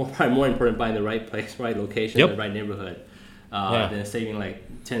probably more important buying the right place, right location, the right neighborhood, than saving like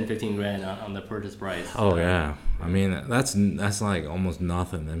 10-15 grand on the purchase price. Oh yeah, I mean that's like almost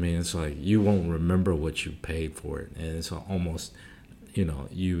nothing. I mean, it's like you won't remember what you paid for it, and it's almost,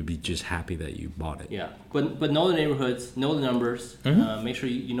 you would be just happy that you bought it. Yeah, but know the neighborhoods, know the numbers, make sure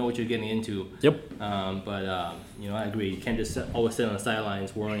you know what you're getting into. I agree. You can't just always sit on the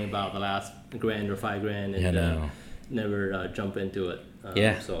sidelines worrying about the last grand or $5,000 and never jump into it.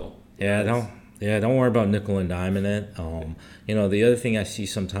 Don't worry about nickel and diming it. The other thing I see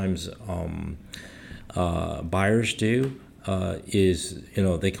sometimes buyers do is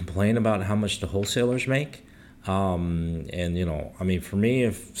they complain about how much the wholesalers make. For me,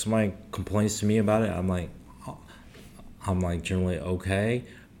 if somebody complains to me about it, I'm like generally okay,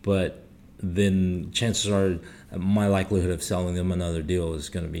 but then chances are my likelihood of selling them another deal is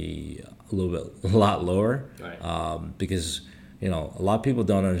going to be a lot lower, right. Because a lot of people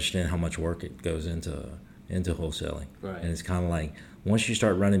don't understand how much work it goes into wholesaling, right. And it's kind of like once you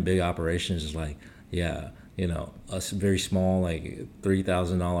start running big operations, it's like a very small like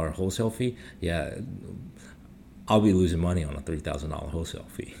 $3,000 wholesale fee, I'll be losing money on a $3,000 wholesale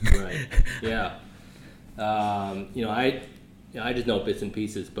fee. Right. Yeah. I just know bits and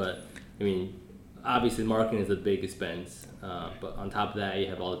pieces, but I mean, obviously marketing is a big expense. But on top of that, you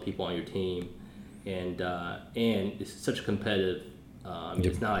have all the people on your team, and it's such competitive.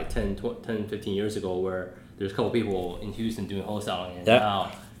 It's not like 10, 15 years ago where there's a couple people in Houston doing wholesaling, and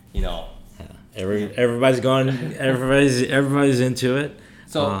now, everybody's gone. Everybody's into it.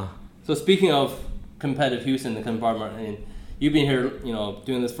 So speaking of competitive Houston, the compartment, and you've been here,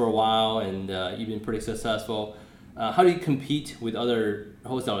 doing this for a while, and you've been pretty successful. How do you compete with other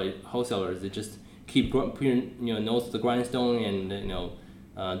wholesalers that just keep putting nose to the grindstone and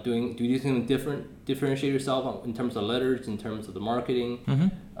do you do something different, differentiate yourself in terms of letters, in terms of the marketing?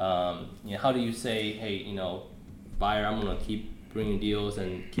 How do you say, hey, buyer, I'm gonna keep bringing deals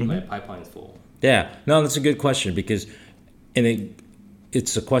and keep my pipelines full? Yeah, no, that's a good question, because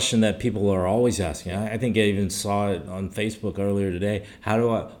it's a question that people are always asking. I think I even saw it on Facebook earlier today.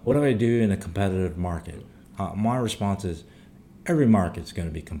 What do I do in a competitive market? My response is every market's going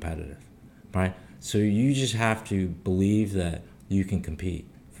to be competitive, right? So you just have to believe that you can compete.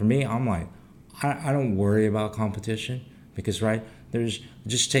 For me, I'm like, I don't worry about competition, because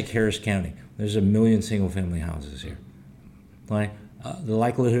just take Harris County. There's 1 million single family houses here. Like the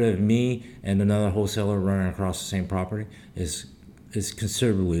likelihood of me and another wholesaler running across the same property is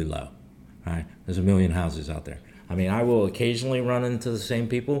considerably low, right? There's 1 million houses out there. I mean, I will occasionally run into the same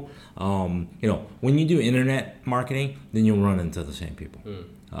people. When you do internet marketing, then you'll run into the same people.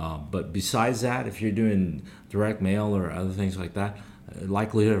 But besides that, if you're doing direct mail or other things like that,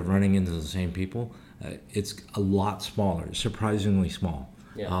 likelihood of running into the same people, it's a lot smaller, surprisingly small.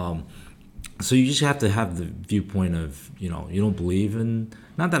 Yeah. So you just have to have the viewpoint of, you don't believe in,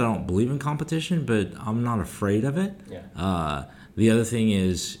 not that I don't believe in competition, but I'm not afraid of it. Yeah. The other thing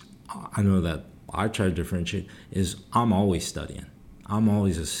is, I know that I try to differentiate, is I'm always studying. I'm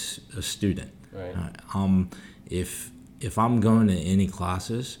always a student. Right. If I'm going to any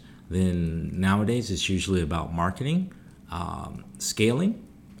classes, then nowadays it's usually about marketing, scaling.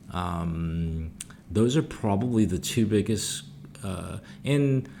 Those are probably the two biggest,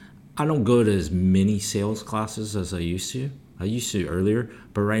 and I don't go to as many sales classes as I used to. I used to earlier,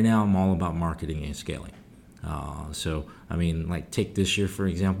 but right now I'm all about marketing and scaling. So I mean, like take this year for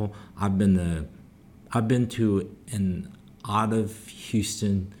example. I've been to an out of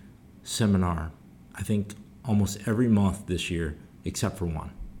Houston seminar, I think almost every month this year except for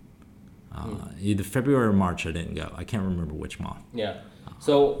one. Either February or March I didn't go. I can't remember which month. Yeah.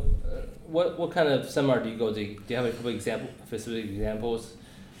 So, what kind of seminar do you go to? Do you have a couple specific examples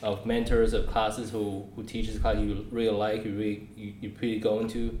of mentors of classes who teaches class you really like, you pretty go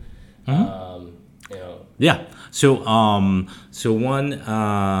into? Yeah. So one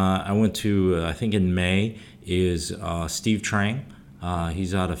I went to I think in May is Steve Trang.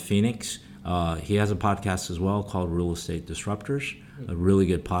 He's out of Phoenix. He has a podcast as well called Real Estate Disruptors. A really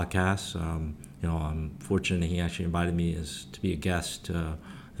good podcast. I'm fortunate he actually invited me to be a guest. I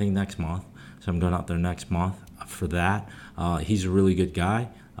think next month. So I'm going out there next month for that. He's a really good guy.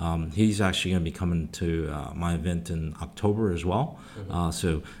 He's actually going to be coming to my event in October as well.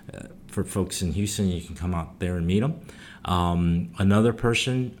 So for folks in Houston, you can come out there and meet him. Another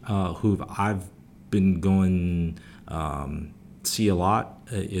person who I've been going see a lot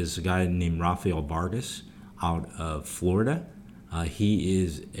is a guy named Rafael Vargas out of Florida. He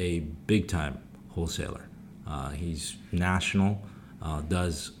is a big-time wholesaler. He's national,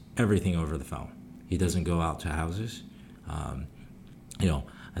 does everything over the phone. He doesn't go out to houses.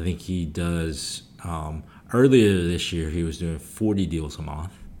 I think he does, earlier this year he was doing 40 deals a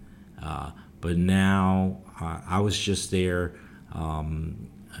month. But now I was just there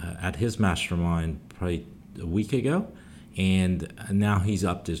at his mastermind probably a week ago, and now he's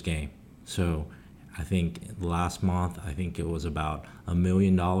upped his game. So I think last month, I think it was about $1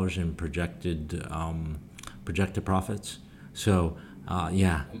 million in projected profits. So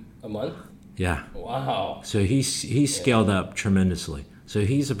yeah. A month? Yeah. Wow. So he's scaled up tremendously. So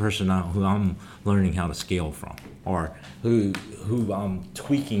he's a person who I'm learning how to scale from, or who I'm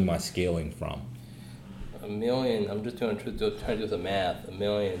tweaking my scaling from. $1 million. I'm just trying to do the math. $1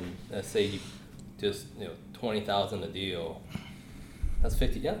 million. Let's say you just 20,000 a deal. That's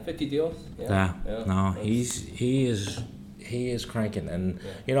 50. Yeah, 50 deals. Yeah. No, he is cranking, and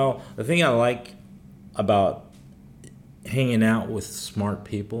the thing I like about hanging out with smart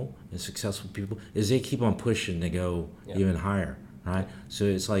people and successful people is they keep on pushing to go even higher, right? So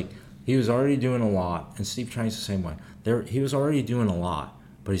it's like he was already doing a lot, and Steve Trang's the same way. He was already doing a lot,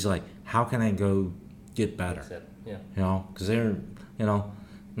 but he's like, how can I go get better? Yeah. Because they're,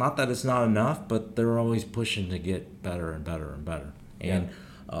 not that it's not enough, but they're always pushing to get better and better and better. And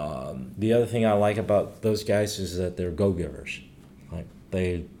the other thing I like about those guys is that they're go-givers. Like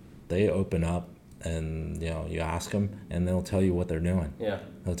they open up, and you ask them, and they'll tell you what they're doing. Yeah.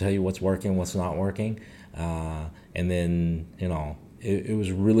 They'll tell you what's working, what's not working, and then it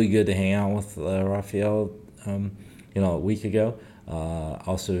was really good to hang out with Rafael. A week ago.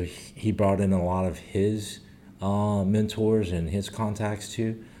 Also, he brought in a lot of his mentors and his contacts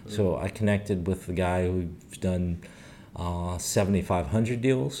too. Mm-hmm. So I connected with the guy who's done 7,500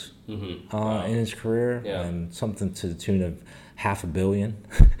 deals in his career, and something to the tune of $500 million.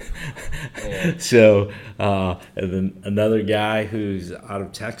 So, and then another guy who's out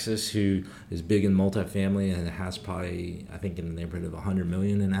of Texas who is big in multifamily and has probably, I think, in the neighborhood of 100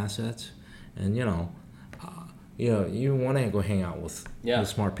 million in assets. And you want to go hang out with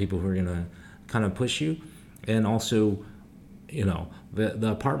smart people who are going to kind of push you. And also, the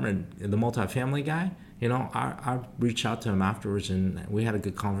apartment, the multifamily guy, I reached out to him afterwards, and we had a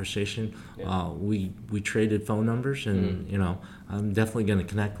good conversation. Yeah. We traded phone numbers, and I'm definitely going to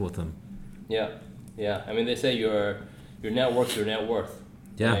connect with him. Yeah. I mean, they say your network's your net worth.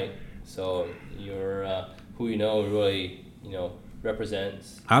 Yeah. Right? So your who really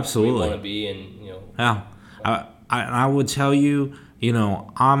represents absolutely who you want to be, and Yeah. I would tell you,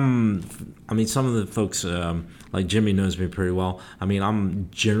 some of the folks like Jimmy knows me pretty well. I mean, I'm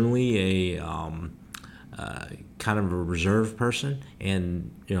generally a kind of a reserved person,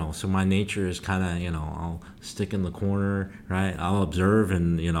 and so my nature is kind of I'll stick in the corner, right? I'll observe,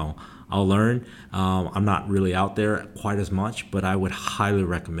 and I'll learn. I'm not really out there quite as much, but I would highly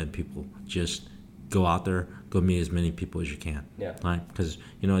recommend people just go out there, go meet as many people as you can. Yeah. Right? Because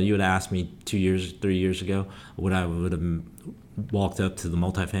you would ask me 3 years ago, would I would have walked up to the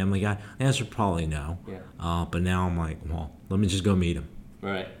multifamily guy? The answer probably no. Yeah. But now I'm like, well, let me just go meet him.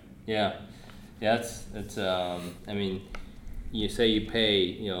 Right. Yeah. Yeah. It's. I mean, you say you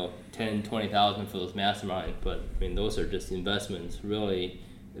pay 10, 20,000 for those masterminds, but I mean those are just investments. Really,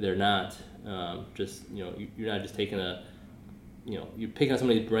 they're not just you're not just taking you're picking up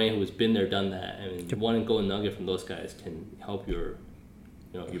somebody's brain who's been there, done that. I mean, one golden nugget from those guys can help your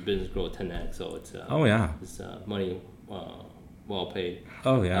business grow 10x. So it's it's money well paid.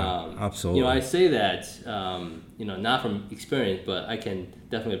 Oh yeah, absolutely. I say that not from experience, but I can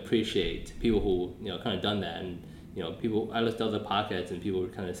definitely appreciate people who kind of done that, and people. I listen to other podcasts and people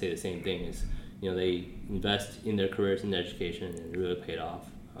kind of say the same thing. Is they invest in their careers, in their education, and it really paid off.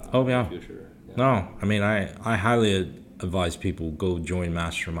 In the future. Yeah. No, I mean I highly advise people go join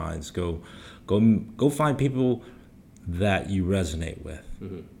masterminds, go find people that you resonate with,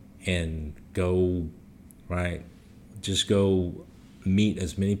 and go just go meet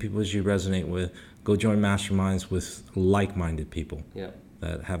as many people as you resonate with. Go join masterminds with like-minded people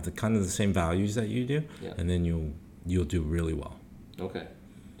that have the kind of the same values that you do, and then you'll do really well. Okay,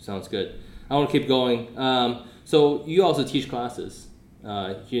 sounds good. I want to keep going. So you also teach classes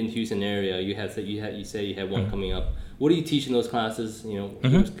here in the Houston area. You say you have one coming up. What do you teach in those classes?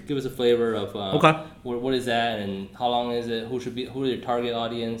 Give us a flavor of what is that, and how long is it? Who are your target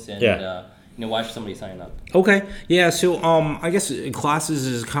audience, and why should somebody sign up? Okay, yeah. So I guess classes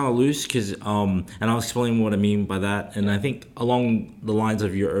is kind of loose because and I'll explain what I mean by that. And I think along the lines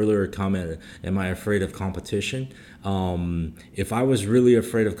of your earlier comment, am I afraid of competition? If I was really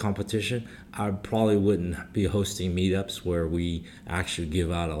afraid of competition, I probably wouldn't be hosting meetups where we actually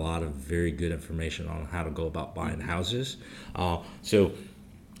give out a lot of very good information on how to go about buying houses. So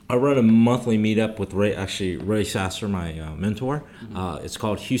I run a monthly meetup with Ray Sasser, my mentor. It's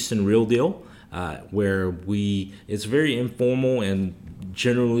called Houston Real Deal, where it's very informal, and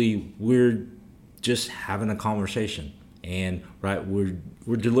generally we're just having a conversation, and we're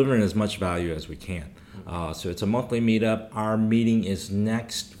delivering as much value as we can. So it's a monthly meetup. Our meeting is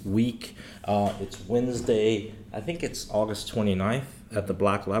next week. It's Wednesday. I think it's August 29th at the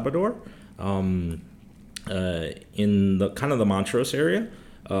Black Labrador, in the kind of the Montrose area.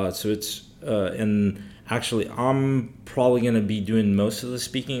 So it's and actually I'm probably going to be doing most of the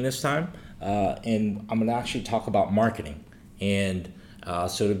speaking this time, and I'm going to actually talk about marketing, and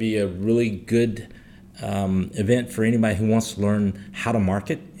so it'll be a really good event for anybody who wants to learn how to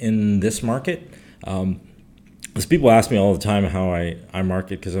market in this market. As people ask me all the time how I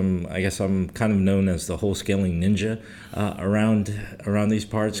market, because I guess I'm kind of known as the wholesaling ninja around these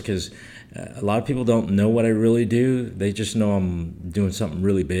parts, because a lot of people don't know what I really do. They just know I'm doing something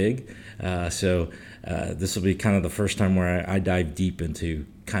really big. So this will be kind of the first time where I dive deep into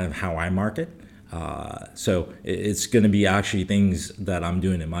kind of how I market. So it's going to be actually things that I'm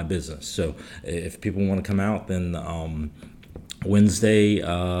doing in my business. So if people want to come out, then Wednesday,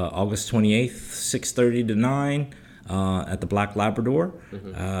 August 28th, 6:30 to 9 at the Black Labrador.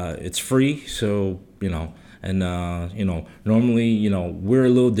 It's free, so and normally we're a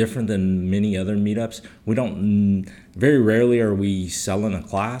little different than many other meetups. We don't very rarely are we selling a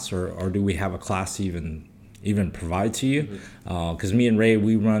class, or do we have a class to even provide to you, because me and Ray,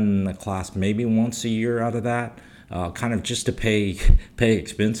 we run a class maybe once a year out of that, kind of just to pay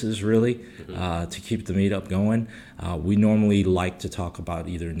expenses, really, to keep the meetup going. We normally like to talk about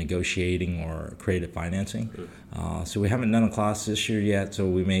either negotiating or creative financing. So we haven't done a class this year yet, so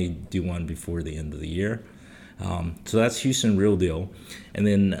we may do one before the end of the year. So that's Houston Real Deal. And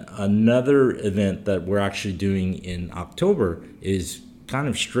then another event that we're actually doing in October is kind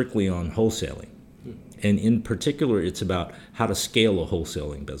of strictly on wholesaling. And in particular, it's about how to scale a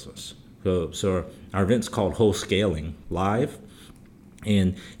wholesaling business. So our event's called Wholesaling Live,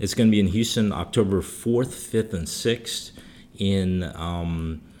 and it's going to be in Houston, October 4th, 5th, and 6th.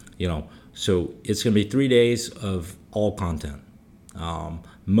 So it's going to be 3 days of all content.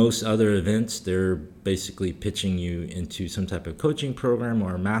 Most other events, they're basically pitching you into some type of coaching program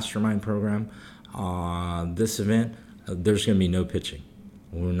or a mastermind program. This event, there's going to be no pitching.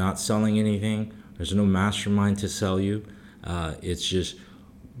 We're not selling anything. There's no mastermind to sell you. It's just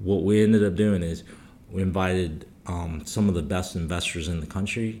what we ended up doing is we invited some of the best investors in the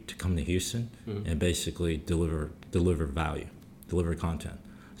country to come to Houston and basically deliver value, deliver content.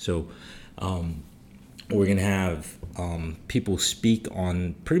 So we're going to have people speak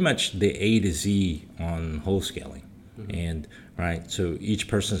on pretty much the A to Z on wholesaling. And right, so each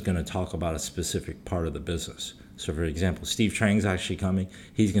person is going to talk about a specific part of the business. So for example, Steve Trang's actually coming.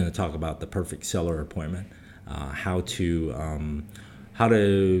 He's going to talk about the perfect seller appointment, how to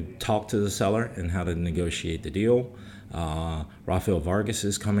talk to the seller and how to negotiate the deal. Rafael Vargas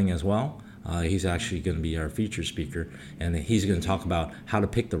is coming as well. He's actually going to be our featured speaker, and he's going to talk about how to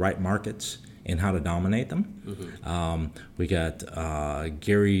pick the right markets and how to dominate them. We got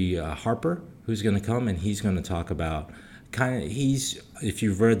Gary Harper, who's going to come, and he's going to talk about if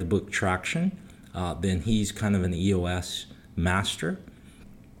you've read the book Traction, then he's kind of an EOS master.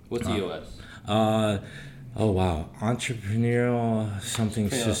 What's EOS? Oh wow, entrepreneurial something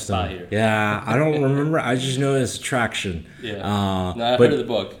system. Here. Yeah, I don't remember. I just know it's Traction. Yeah. I heard of the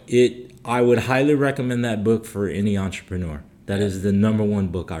book. I would highly recommend that book for any entrepreneur. That is the number one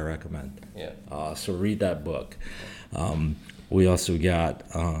book I recommend. Yeah. So read that book. We also got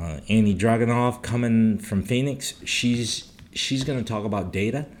Annie Dragunov coming from Phoenix. She's going to talk about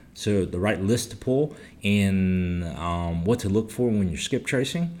data, so the right list to pull and what to look for when you're skip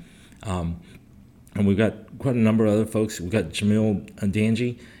tracing. And we've got quite a number of other folks. We've got Jamil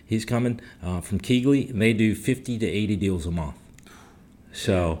Danji. He's coming from Keighley. And they do 50 to 80 deals a month.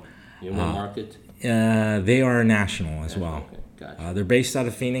 So what market? They are national as well. Okay. Gotcha. They're based out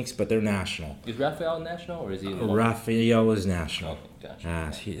of Phoenix, but they're national. Is Raphael national or is he? Raphael is national. Okay, gotcha.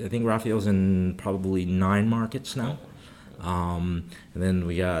 I think Raphael's in probably 9 markets now. And then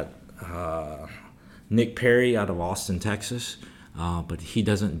we got Nick Perry out of Austin, Texas, but he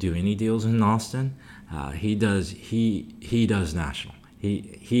doesn't do any deals in Austin. He does national.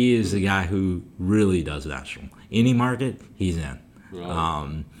 He is the guy who really does national. Any market, he's in.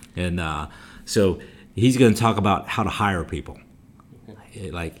 Right. So he's going to talk about how to hire people.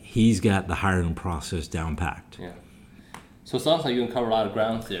 Like he's got the hiring process down packed. Yeah. So it sounds like you can cover a lot of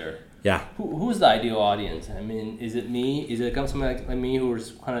ground there. Yeah. Who's the ideal audience? I mean, is it me? Is it somebody like me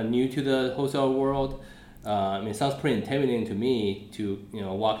who's kind of new to the wholesale world? It sounds pretty intimidating to me to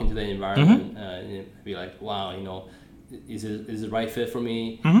walk into the environment and be like, wow, is it the right fit for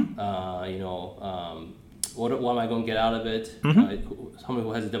me? What am I going to get out of it? Somebody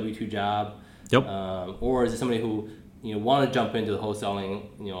who has a W-2 job. Yep. Or is it somebody who want to jump into the wholesaling,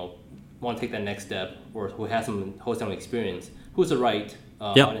 want to take that next step, or who has some wholesaling experience? Who's the right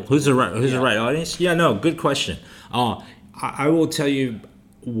audience? Who's the right audience? Yeah, no, good question. I will tell you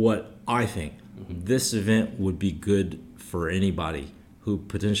what I think. This event would be good for anybody who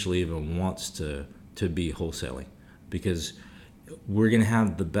potentially even wants to be wholesaling, because we're going to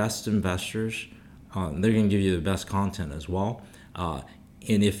have the best investors. They're going to give you the best content as well.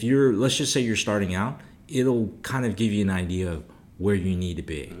 And if let's just say you're starting out, it'll kind of give you an idea of where you need to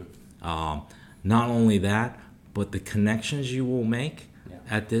be. Not only that, but the connections you will make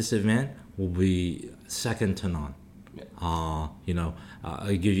at this event will be second to none. I'll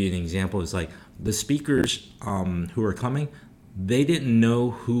give you an example. It's like the speakers who are coming, they didn't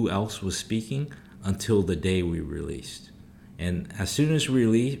know who else was speaking until the day we released. And as soon as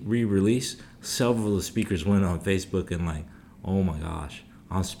we released, several of the speakers went on Facebook and like, oh my gosh,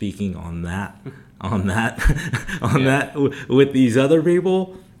 I'm speaking on that with these other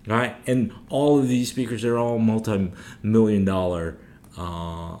people, right? And all of these speakers, they're all multi-million dollar.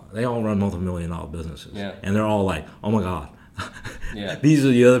 They all run multi-million dollar businesses, and they're all like, oh my god, these are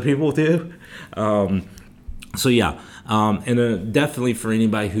the other people too. And definitely for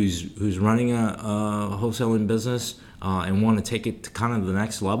anybody who's running a wholesaling business and want to take it to kind of the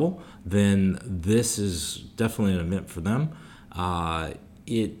next level, then this is definitely an event for them.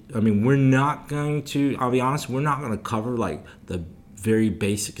 We're not going to, I'll be honest, we're not going to cover like the very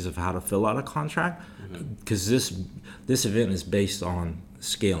basics of how to fill out a contract, because this event is based on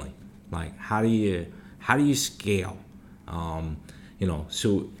scaling. Like how do you scale?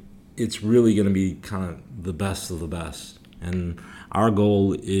 So it's really going to be kind of the best of the best. And our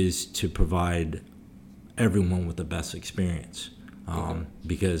goal is to provide everyone with the best experience,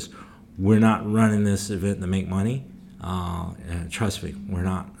 because we're not running this event to make money. Trust me, we're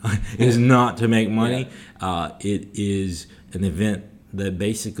not. It is not to make money. It is an event that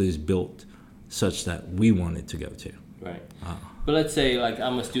basically is built such that we want it to go to. Right. But let's say like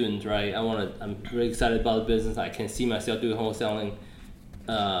I'm a student, right? I'm really excited about the business. I can see myself doing wholesaling.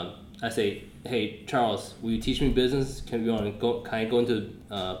 I say, hey Charles, will you teach me business? Can I go into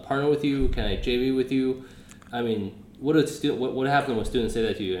partner with you? Can I JV with you? I mean, what happens when students say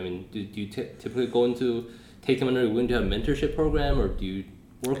that to you? I mean, do you typically take them under your wing to have a mentorship program, or do you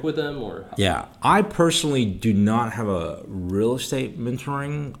work with them, or how? Yeah, I personally do not have a real estate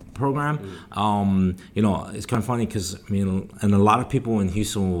mentoring program. It's kind of funny because and a lot of people in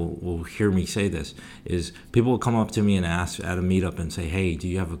Houston will hear me say this: is people will come up to me and ask at a meetup and say, "Hey, do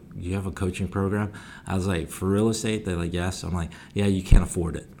you have a coaching program?" I was like, "For real estate?" They're like, "Yes." I'm like, "Yeah, you can't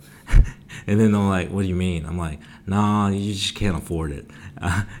afford it." And then they're like, "What do you mean?" I'm like, "Nah, you just can't afford it."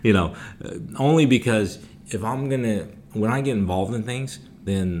 Only because when I get involved in things,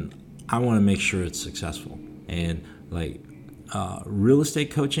 then I want to make sure it's successful. And real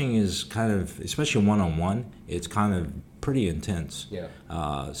estate coaching is kind of, especially one-on-one, it's kind of pretty intense. Yeah.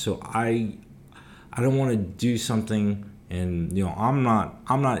 So I don't want to do something, and I'm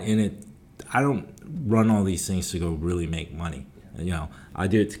not in it. I don't run all these things to go really make money. I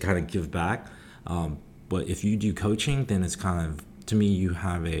do it to kind of give back. But if you do coaching, then it's kind of, to me, you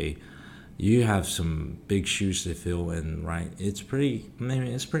have some big shoes to fill, and it's pretty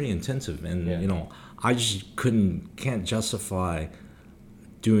intensive, and I just can't justify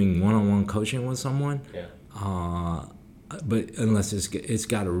doing one-on-one coaching with someone. Yeah. But unless it's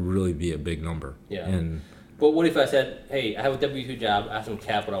got to really be a big number. Yeah. But what if I said, "Hey, I have a W-2 job. I have some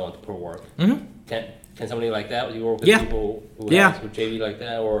cap, but I want to put work." Mm-hmm. Can somebody like that? Would you work with people who ask with JV like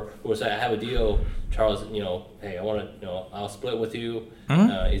that, or say, "I have a deal, Charles. Hey, I want to. I'll split with you."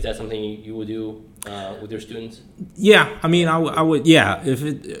 Mm-hmm. Is that something you would do with your students? Yeah, I would. Yeah,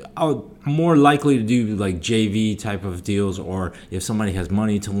 I'm more likely to do like JV type of deals, or if somebody has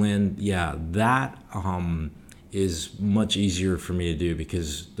money to lend. Yeah, that is much easier for me to do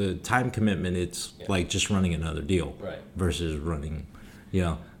because the time commitment, it's like just running another deal, versus running,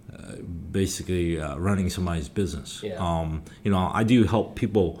 basically running somebody's business. Yeah. I do help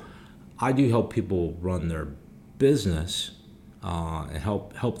people. Run their business and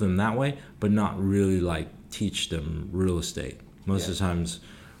help them that way, but not really like teach them real estate. Most of the times,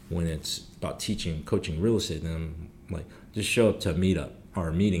 when it's about coaching real estate, then I'm like, just show up to a meetup or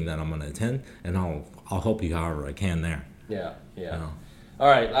a meeting that I'm going to attend, and I'll help you however I can there. Yeah. All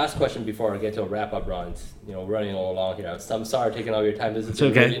right, last question before I get to a wrap-up, Ron. It's, running all along here. I'm sorry taking all your time. This is a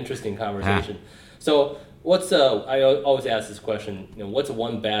really interesting conversation. So I always ask this question, what's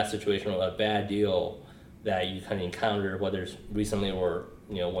one bad situation or a bad deal that you kind of encountered, whether it's recently or,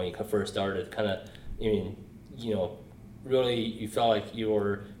 when you first started, kind of, really you felt like you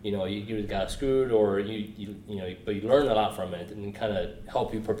were, you got screwed, or but you learned a lot from it and kind of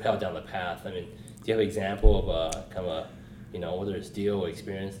help you propel down the path. Do you have an example of kind of whether it's deal or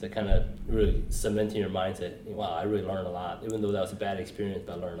experience that kind of really cement in your mindset, wow, I really learned a lot, even though that was a bad experience,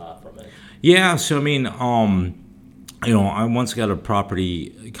 but I learned a lot from it? Yeah, so I once got a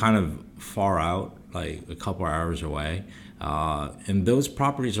property kind of far out, like a couple hours away, and those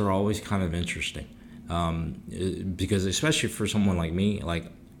properties are always kind of interesting, because especially for someone like me,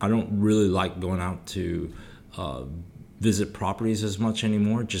 like I don't really like going out to visit properties as much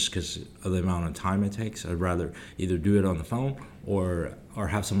anymore, just because of the amount of time it takes. I'd rather either do it on the phone or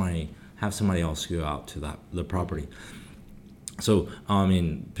have somebody else go out to the property. So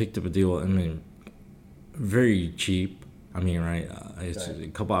picked up a deal. Very cheap. It's a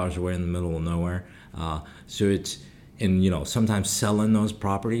couple hours away in the middle of nowhere. So it's, and sometimes selling those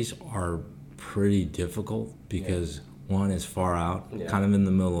properties are pretty difficult because one is far out, kind of in the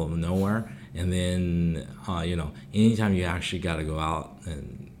middle of nowhere. And then, anytime you actually got to go out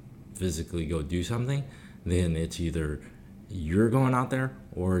and physically go do something, then it's either you're going out there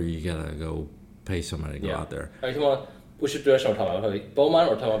or you got to go pay somebody to go out there. Which direction we're talking about? Beaumont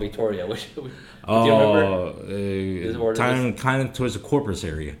or talking about Victoria? Do you remember? Kind of towards the Corpus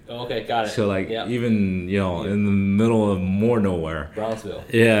area. Oh, okay, got it. So even, in the middle of more nowhere. Brownsville.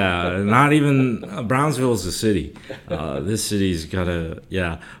 Yeah, not even, Brownsville is a city. This city's got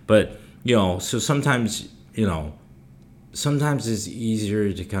but, so sometimes it's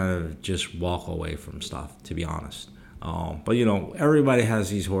easier to kind of just walk away from stuff, to be honest. But everybody has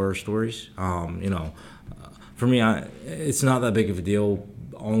these horror stories. For me, it's not that big of a deal,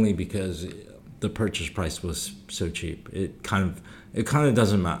 only because the purchase price was so cheap. It kind of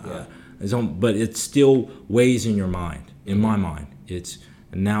doesn't matter. But it still weighs in your mind. In my mind, it's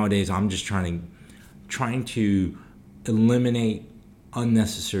nowadays I'm just trying to eliminate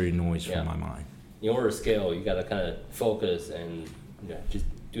unnecessary noise from my mind. In order to scale, you got to kind of focus and just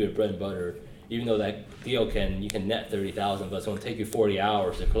do your bread and butter. Even though that deal you can net 30,000, but it's going to take you 40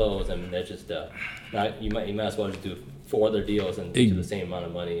 hours to close, and that's just you might as well just do 4 other deals and do the same amount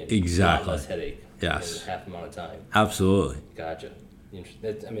of money and a lot less headache. Yes. In half the amount of time. Absolutely. Gotcha.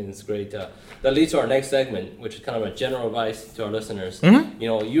 It's great. That leads to our next segment, which is kind of a general advice to our listeners. Mm-hmm.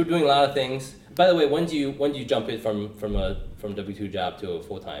 You're doing a lot of things. By the way, when do you jump in from a W-2 job to a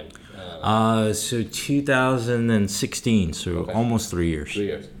full time? So 2016, so Okay. almost 3 years. 3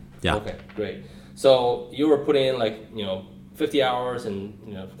 years. Yeah. Okay, great. So you were putting in 50 hours in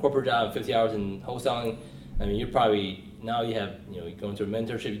corporate job, 50 hours in wholesaling. I mean, you're probably now you have you're going through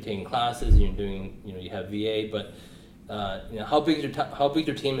mentorship, you're taking classes, you're doing you have VA, but how big is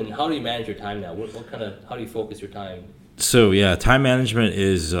your team, and how do you manage your time now? How do you focus your time? So yeah, time management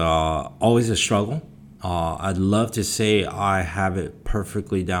is always a struggle. I'd love to say I have it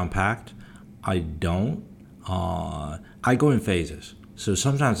perfectly down packed. I don't. I go in phases. So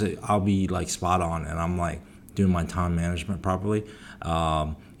sometimes I'll be like spot on, and I'm like doing my time management properly.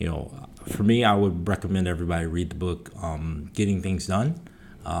 For me, I would recommend everybody read the book Getting Things Done.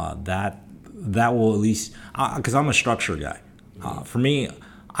 That will at least, because I'm a structure guy. For me,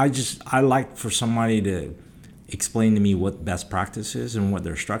 I like for somebody to explain to me what best practice is and what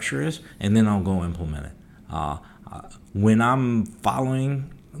their structure is, and then I'll go implement it. When I'm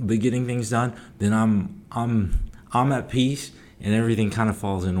following the Getting Things Done, then I'm at peace, and everything kind of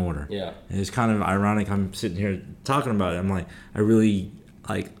falls in order. Yeah. And it's kind of ironic. I'm sitting here talking about it. I'm like, I really,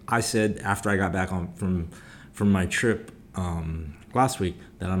 like I said after I got back from my trip last week,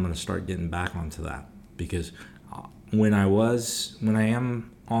 that I'm going to start getting back onto that, because when I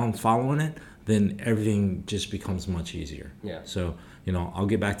am on following it, then everything just becomes much easier. Yeah. So, I'll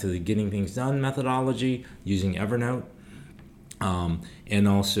get back to the Getting Things Done methodology using Evernote, and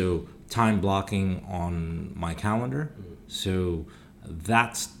also time blocking on my calendar. Mm-hmm. So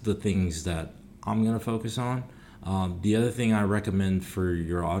that's the things that I'm going to focus on. The other thing I recommend for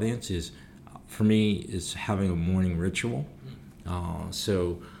your audience is having a morning ritual.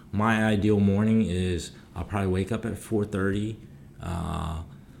 So my ideal morning is I'll probably wake up at 4:30.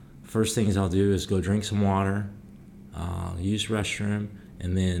 First things I'll do is go drink some water, use restroom,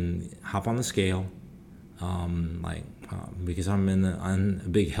 and then hop on the scale. Because I'm on a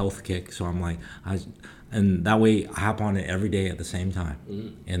big health kick, so I'm like, and that way I hop on it every day at the same time. Mm-hmm.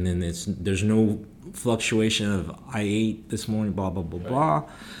 And then there's no fluctuation of I ate this morning, blah blah blah right.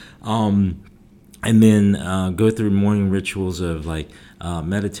 blah. And then go through morning rituals of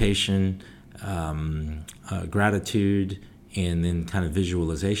meditation, gratitude, and then kind of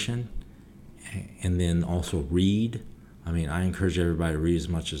visualization, and then also read. I mean, I encourage everybody to read as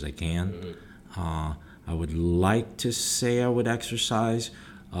much as they can. Mm-hmm. I would like to say I would exercise,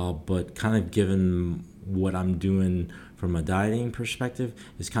 but kind of given what I'm doing from a dieting perspective,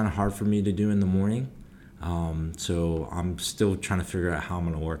 it's kind of hard for me to do in the morning. So I'm still trying to figure out how I'm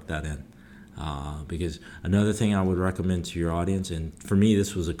going to work that in. Because another thing I would recommend to your audience, and for me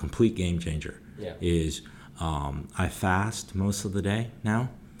this was a complete game changer, is I fast most of the day now.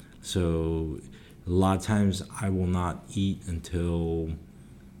 So a lot of times I will not eat until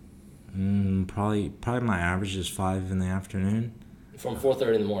probably my average is 5 in the afternoon. From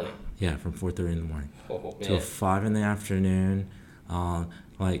 4:30 in the morning? Yeah, from 4:30 in the morning. Oh, till 5 in the afternoon. A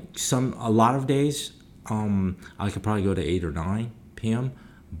lot of days I could probably go to 8 or 9 p.m.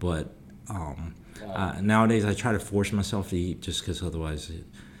 But nowadays I try to force myself to eat, just because otherwise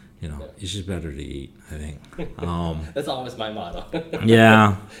it's just better to eat, I think. That's always my motto.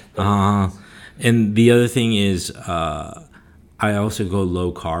 Yeah. And the other thing is I also go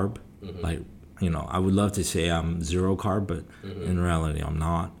low carb. Mm-hmm. I would love to say I'm zero carb, but mm-hmm. in reality I'm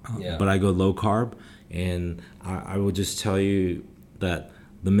not. But I go low carb, and I will just tell you that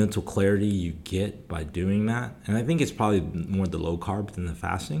the mental clarity you get by doing that, and I think it's probably more the low carb than the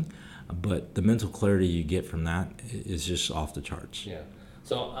fasting, but the mental clarity you get from that is just off the charts. Yeah.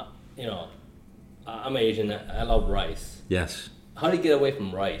 So, I'm Asian. I love rice. Yes. How do you get away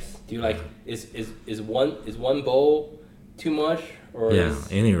from rice? Do you is one bowl too much? Or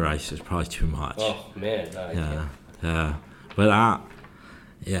any rice is probably too much. Oh man, no, yeah. But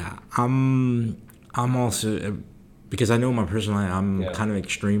I'm also, because I know my personality, I'm kind of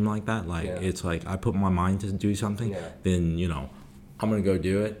extreme like that. It's like I put my mind to do something, then I'm gonna go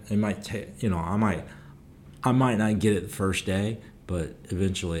do it. It might take, I might not get it the first day, but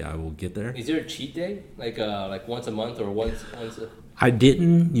eventually I will get there. Is there a cheat day, like once a month or once a... I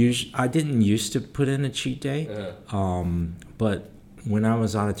didn't used to put in a cheat day, but when I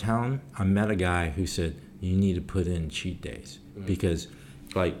was out of town, I met a guy who said you need to put in cheat days, because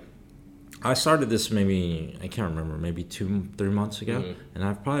I started this maybe, I can't remember, maybe 2-3 months ago, and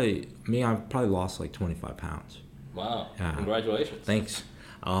I've probably lost like 25 pounds. Wow! Yeah. Congratulations. Thanks.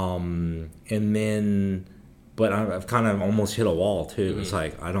 And then, but I've kind of almost hit a wall too. It's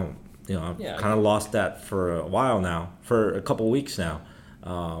like I don't I've kind of lost that for a while now, for a couple weeks now.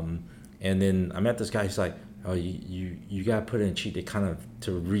 And then I met this guy. He's like, "Oh, you got to put in a cheat day kind of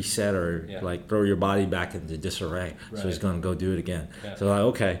to reset or like throw your body back into disarray." Right. So he's gonna go do it again. Yeah. So like,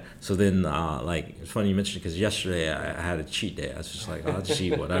 okay. So then like it's funny you mentioned it because yesterday I had a cheat day. I was just like, I'll just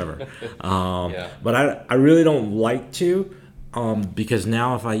eat whatever. But I really don't like to because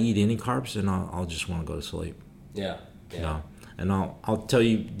now if I eat any carbs, then I'll just want to go to sleep. Yeah. And I'll tell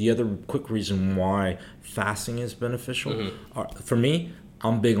you the other quick reason why fasting is beneficial. Mm-hmm. For me,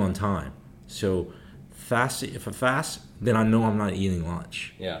 I'm big on time. So if I fast, then I know I'm not eating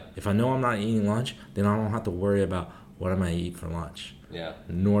lunch. Yeah. If I know I'm not eating lunch, then I don't have to worry about what am I eat for lunch. Yeah.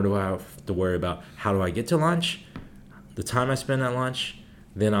 Nor do I have to worry about how do I get to lunch, the time I spend at lunch.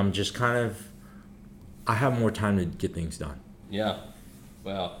 Then I'm just I have more time to get things done. Yeah.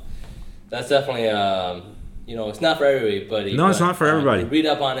 Well, that's definitely it's not for everybody. No, it's not for everybody. Read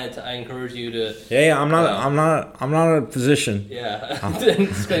up on it. I encourage you to. Yeah, I'm not a physician. Yeah,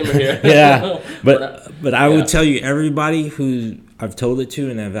 disclaimer here. Yeah, but I would tell you everybody who I've told it to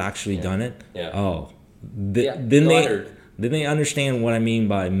and have actually done it. Yeah. Oh, then they understand what I mean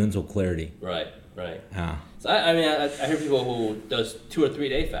by mental clarity. Right. Yeah. So I hear people who does 2 or 3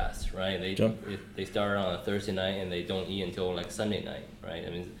 day fasts, right? They start on a Thursday night and they don't eat until like Sunday night, right? I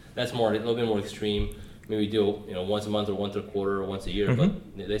mean that's a little bit more extreme. Maybe do once a month or once a quarter or once a year, mm-hmm.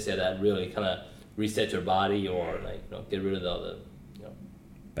 but they say that really kind of resets your body or get rid of all the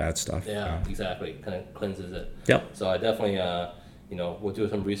bad stuff. Yeah, exactly. Kind of cleanses it. Yep. So I definitely we'll do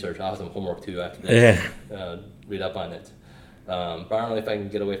some research. I'll have some homework too after this. Yeah. Read up on it. But I don't know if I can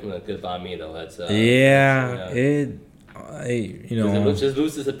get away from the good banh mi though. That's it just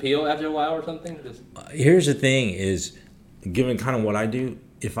loses appeal after a while or something. Here's the thing: is given kind of what I do.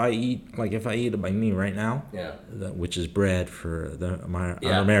 If I eat a banh mi right now, which is bread for our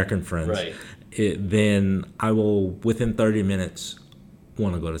American friends, right. Then I will within 30 minutes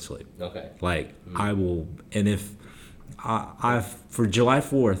want to go to sleep. Okay. I will, and if I for July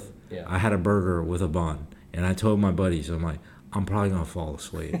 4th, I had a burger with a bun, and I told my buddies, I'm like, I'm probably gonna fall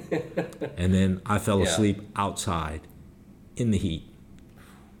asleep, and then I fell asleep outside, in the heat.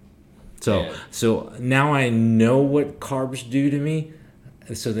 So now I know what carbs do to me.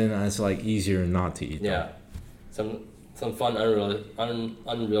 So then it's easier not to eat. Yeah, some fun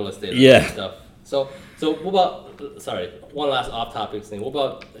unrealistic stuff. So what about? Sorry, one last off-topic thing. What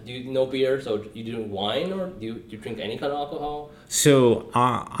about? Do you know beer? So you do wine or do you drink any kind of alcohol? So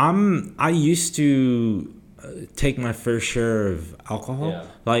I used to take my fair share of alcohol.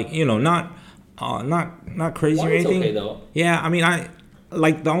 Yeah. Not crazy Wine's or anything. Okay though. Yeah, I mean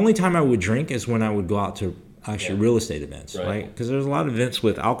the only time I would drink is when I would go out to real estate events, right? Because there's a lot of events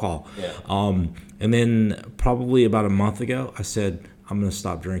with alcohol. Yeah. And then probably about a month ago, I said I'm going to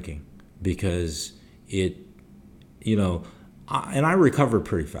stop drinking because I recover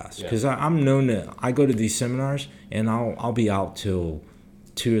pretty fast because I'm known to. I go to these seminars and I'll be out till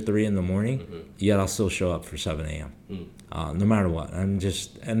 2 or 3 in the morning, mm-hmm. yet I'll still show up for 7 a.m. No matter what. And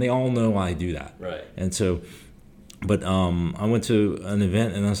they all know I do that. Right. And so, but I went to an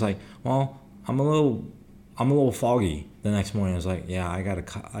event and I was like, well, I'm a little foggy the next morning. I was like, yeah, I gotta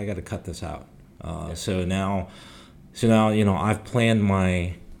cut this out. So now, I've planned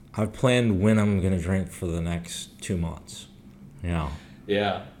when I'm gonna drink for the next 2 months. Yeah.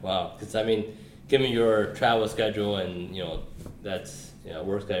 Yeah. Wow. Because given your travel schedule and that's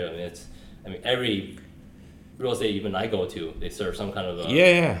work schedule. Every real estate even I go to, they serve some kind of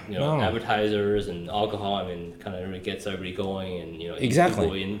advertisers and alcohol. Kind of really gets everybody going and exactly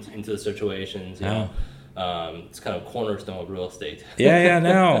people into the situations. It's kind of cornerstone of real estate.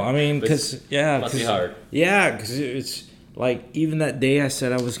 Because must be hard. Yeah, because it's even that day I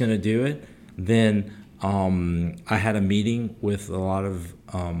said I was going to do it, then I had a meeting with a lot of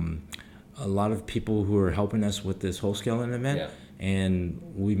people who are helping us with this wholesaling event, and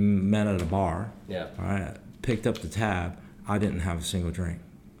we met at a bar. Yeah. All right, picked up the tab. I didn't have a single drink.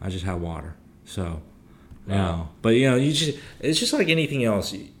 I just had water. So, but it's just like anything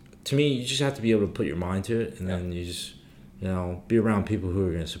else. To me, you just have to be able to put your mind to it, and then you just, be around people who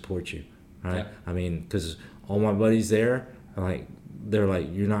are going to support you, right? Yeah. Because all my buddies there, they're like,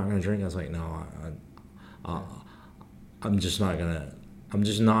 you're not going to drink? I was like, no, I'm just not going to. I'm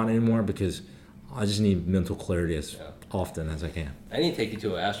just not anymore because I just need mental clarity as often as I can. I need to take you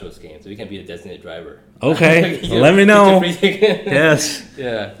to an Astros game so you can be a designated driver. Okay, let me know. Yes.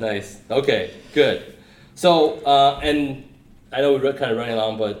 Yeah, nice. Okay, good. So, and I know we're kind of running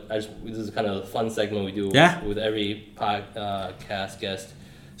along, but this is kind of a fun segment we do with every podcast guest.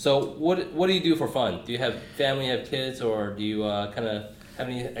 So what do you do for fun? Do you have family, have kids, or do you kind of have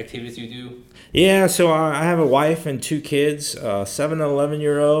any activities you do? Yeah, so I have a wife and 2 kids, 7 and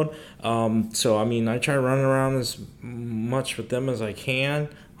 11-year-old. So I mean, I try to run around as much with them as I can.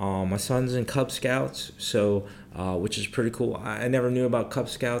 My son's in Cub Scouts, so which is pretty cool. I never knew about Cub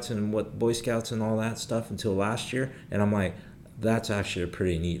Scouts and what Boy Scouts and all that stuff until last year, and I'm like, that's actually a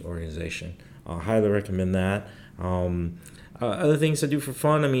pretty neat organization. I highly recommend that. Other things I do for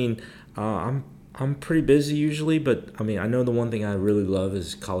fun, I mean, I'm pretty busy usually, but I mean, I know the one thing I really love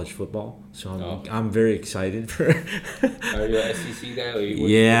is college football, so I'm very excited for. Are you an SEC guy?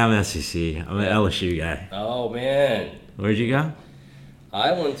 Yeah, I'm SEC. I'm an LSU guy. Oh man, Where'd you go?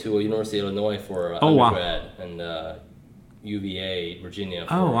 I went to University of Illinois for undergrad and UVA, Virginia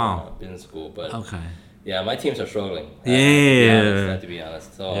for business school. But Okay. yeah, my teams are struggling. To be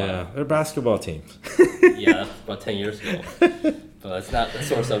honest. So, Yeah, they're basketball teams. yeah, that's about 10 years ago. But it's not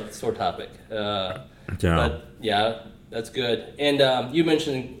a sore topic. But yeah, that's good. And you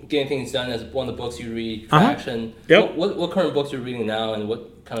mentioned Getting Things Done as one of the books you read, Traction. Yep. What current books you're reading now, and what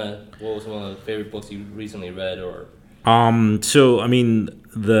was one of the favorite books you recently read? Or So I mean,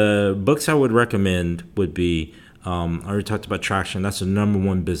 the books I would recommend would be I already talked about Traction. That's the number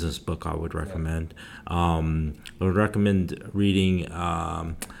 1 business book I would recommend. I would recommend reading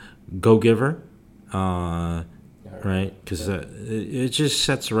Go Giver. Right, because it just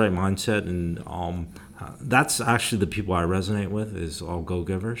sets the right mindset, and that's actually the people I resonate with is all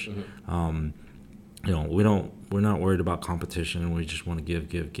go-givers. We're not worried about competition. We just want to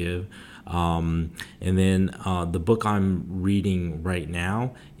give. And then the book I'm reading right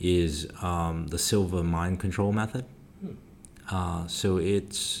now is the Silva Mind Control Method. So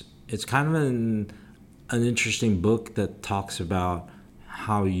it's kind of an interesting book that talks about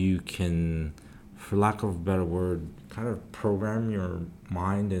how you can, for lack of a better word, kind of program your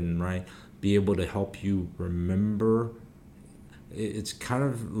mind and be able to help you remember. It's kind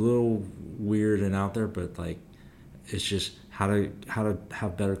of a little weird and out there, but like it's just how to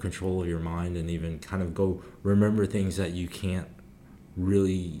have better control of your mind and even kind of go remember things that you can't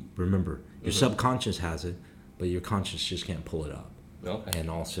really remember. Your subconscious has it, but your conscious just can't pull it up. Okay. And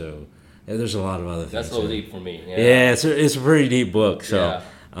also, there's a lot of other things. That's a little deep for me. Yeah, it's a pretty deep book. So.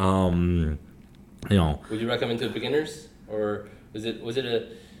 Would you recommend to beginners, or was it a?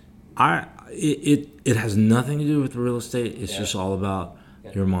 It has nothing to do with real estate. It's just all about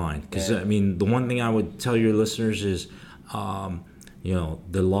your mind. Because I mean, the one thing I would tell your listeners is,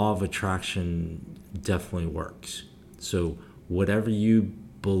 the law of attraction definitely works. So whatever you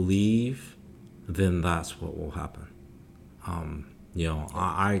believe, then that's what will happen.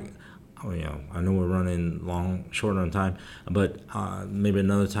 I know we're running short on time, but maybe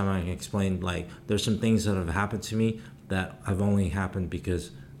another time I can explain, like, there's some things that have happened to me that have only happened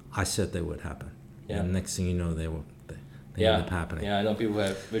because I said they would happen. Yeah. And next thing you know, they end up happening. Yeah, I know people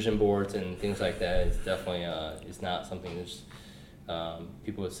have vision boards and things like that. It's definitely, it's not something that's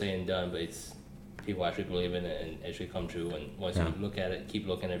people would say and done, but it's people actually believe in it and actually come true. And once you look at it, keep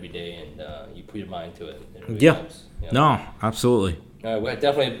looking every day, and you put your mind to it, it really helps. No, absolutely. I would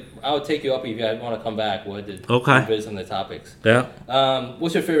take you up if you want to come back. We'll visit some of the topics. Yeah.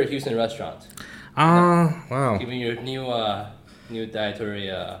 What's your favorite Houston restaurant? Wow. Given your new dietary.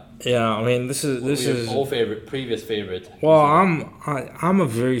 Yeah, I mean this is old favorite, previous favorite. Well, I'm a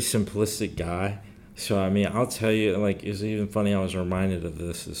very simplistic guy, so I mean I'll tell you, like, it's even funny. I was reminded of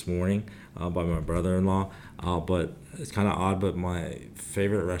this morning by my brother-in-law, but it's kind of odd. But my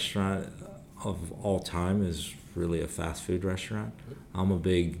favorite restaurant of all time is really a fast food restaurant. I'm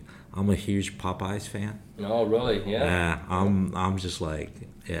a huge Popeyes fan. Oh, really? Yeah. Yeah, I'm just like,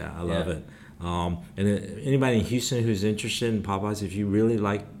 I love it. And anybody in Houston who's interested in Popeyes, if you really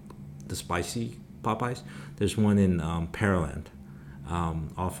like the spicy Popeyes, there's one in Pearland,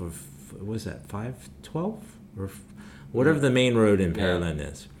 off of, what was that, 512 or whatever the main road in Pearland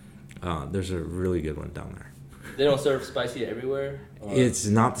is. There's a really good one down there. They don't serve spicy everywhere? Or? It's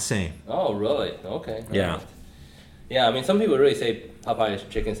not the same. Oh, really? Okay. Yeah. Right. Yeah, I mean, some people really say Popeye's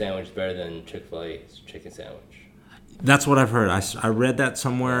chicken sandwich is better than Chick-fil-A's chicken sandwich. That's what I've heard. I read that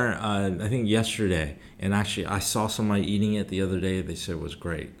somewhere, I think yesterday, and actually I saw somebody eating it the other day. They said it was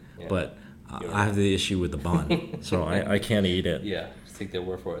great, but I have the issue with the bun, so I can't eat it. Yeah, just take their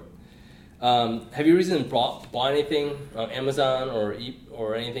word for it. Have you recently bought anything on Amazon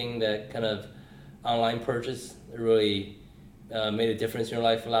or anything that kind of online purchase that really made a difference in your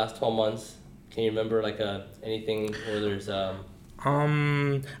life in the last 12 months? Can you remember anything where there's I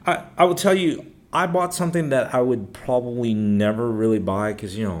will tell you, I bought something that I would probably never really buy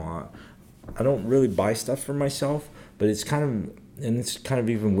because I don't really buy stuff for myself, but it's kind of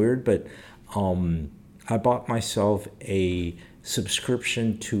even weird. But I I bought myself a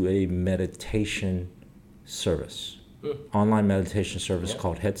subscription to a meditation service, online meditation service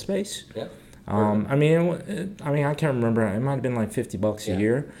called Headspace. Yeah. I can't remember. It might have been like $50 a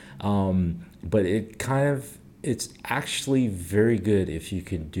year. But it's actually very good if you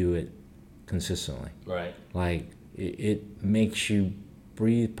can do it consistently. Right. Like it makes you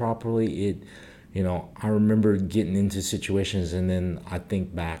breathe properly. I remember getting into situations and then I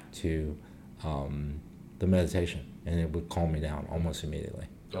think back to the meditation and it would calm me down almost immediately.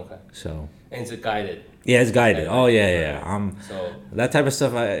 Okay. So. And it's guided. Yeah, it's guided. Oh yeah. Right. So that type of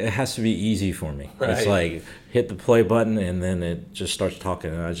stuff. It has to be easy for me. Right. It's like hit the play button and then it just starts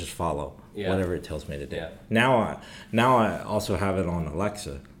talking and I just follow whatever it tells me to do. Yeah. Now I also have it on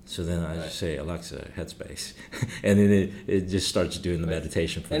Alexa. So then I just say, Alexa, Headspace. And then it just starts doing the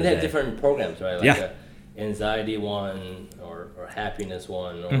meditation for and the day. they have different programs, right? Like Yeah. Anxiety one or happiness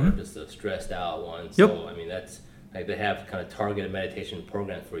one or just a stressed out one. So, Yep. that's like they have kind of targeted meditation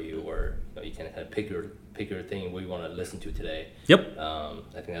program for you where you can kind of pick your thing what you want to listen to today. Yep. I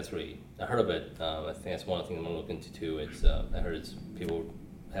think that's really, I heard of it. I think that's one thing I'm going to look into too. I heard people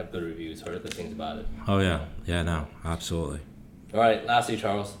have good reviews, heard good things about it. Oh, yeah. Yeah, no, absolutely. All right, lastly,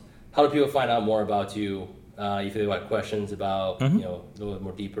 Charles, how do people find out more about you? If they've got questions about, a little bit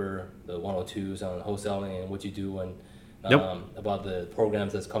more deeper, the 102s on wholesaling and what you do and about the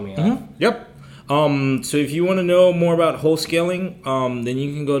programs that's coming up. Yep. So if you want to know more about wholesaling, then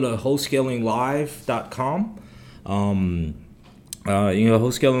you can go to wholesalinglive.com. You can go to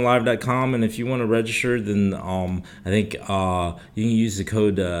wholesalinglive.com, and if you want to register, then I think you can use the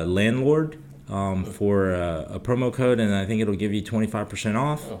code landlord for a promo code, and I think it'll give you 25%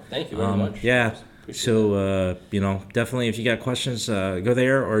 off. Oh, thank you very much. Yeah. So, definitely if you got questions, go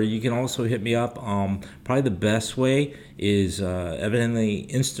there, or you can also hit me up. Probably the best way is evidently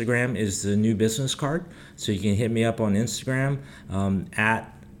Instagram is the new business card. So you can hit me up on Instagram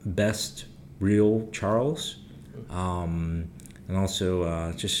at bestrealcharles. And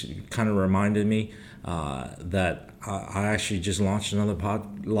also just kind of reminded me that I actually just launched a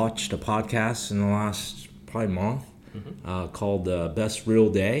podcast in the last probably month called Best Real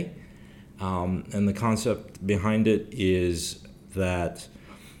Day. And the concept behind it is that,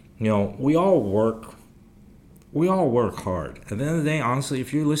 we all work hard. At the end of the day, honestly,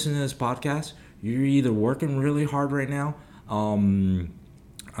 if you're listening to this podcast, you're either working really hard right now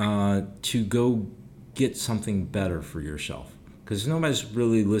to go get something better for yourself. Because nobody's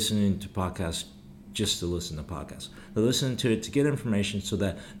really listening to podcasts just to listen to podcasts. They're listening to it to get information so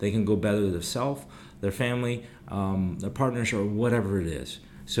that they can go better themselves, their family, their partners, or whatever it is.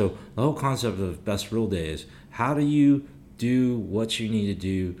 So the whole concept of Best Real Day is how do you do what you need to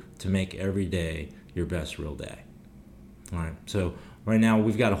do to make every day your best real day? All right. So right now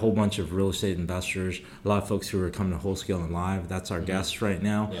we've got a whole bunch of real estate investors, a lot of folks who are coming to Wholesaling Live. That's our guests right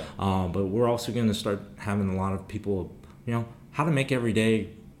now. Yeah. But we're also going to start having a lot of people, how to make every day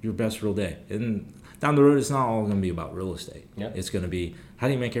your best real day. And down the road, it's not all going to be about real estate. Yeah. It's going to be how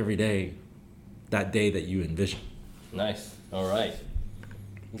do you make every day that day that you envision. Nice. All right.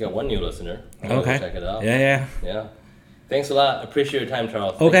 You got one new listener. Okay. Check it out. Yeah. Thanks a lot. Appreciate your time,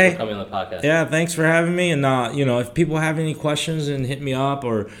 Charles. Okay. Thanks for coming on the podcast. Yeah, thanks for having me. And if people have any questions, and hit me up,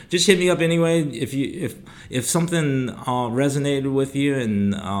 or just hit me up anyway. If something resonated with you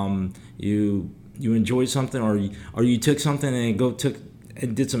and you enjoyed something, or you took something and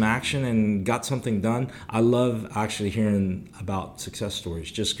did some action and got something done. I love actually hearing about success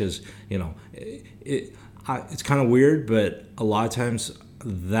stories, just because it's kind of weird, but a lot of times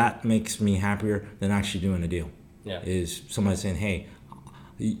that makes me happier than actually doing a deal. Yeah. Is somebody saying, hey,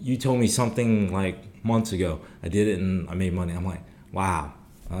 you told me something like months ago, I did it and I made money. I'm like, wow,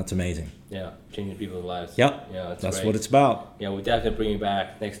 that's amazing. Yeah, changing people's lives. Yep. Yeah, that's great. what it's about. Yeah, we'll definitely bring you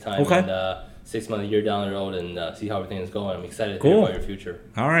back next time. Okay. And 6 months, a year down the road, and see how everything is going. I'm excited to Cool. hear about your future.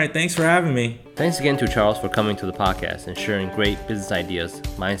 All right, thanks for having me. Thanks again to Charles for coming to the podcast and sharing great business ideas,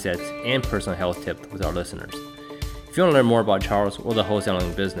 mindsets, and personal health tips with our listeners. If you want to learn more about Charles or the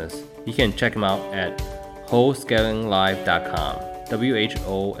wholesaling business, you can check him out at wholesalinglive.com.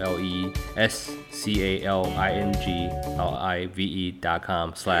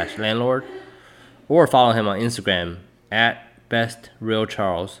 wholesalinglive.com/landlord, or follow him on Instagram at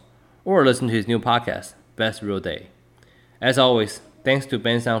bestrealcharles, or listen to his new podcast, Best Real Day. As always, thanks to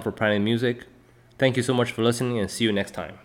Bensound for providing music. Thank you so much for listening, and see you next time.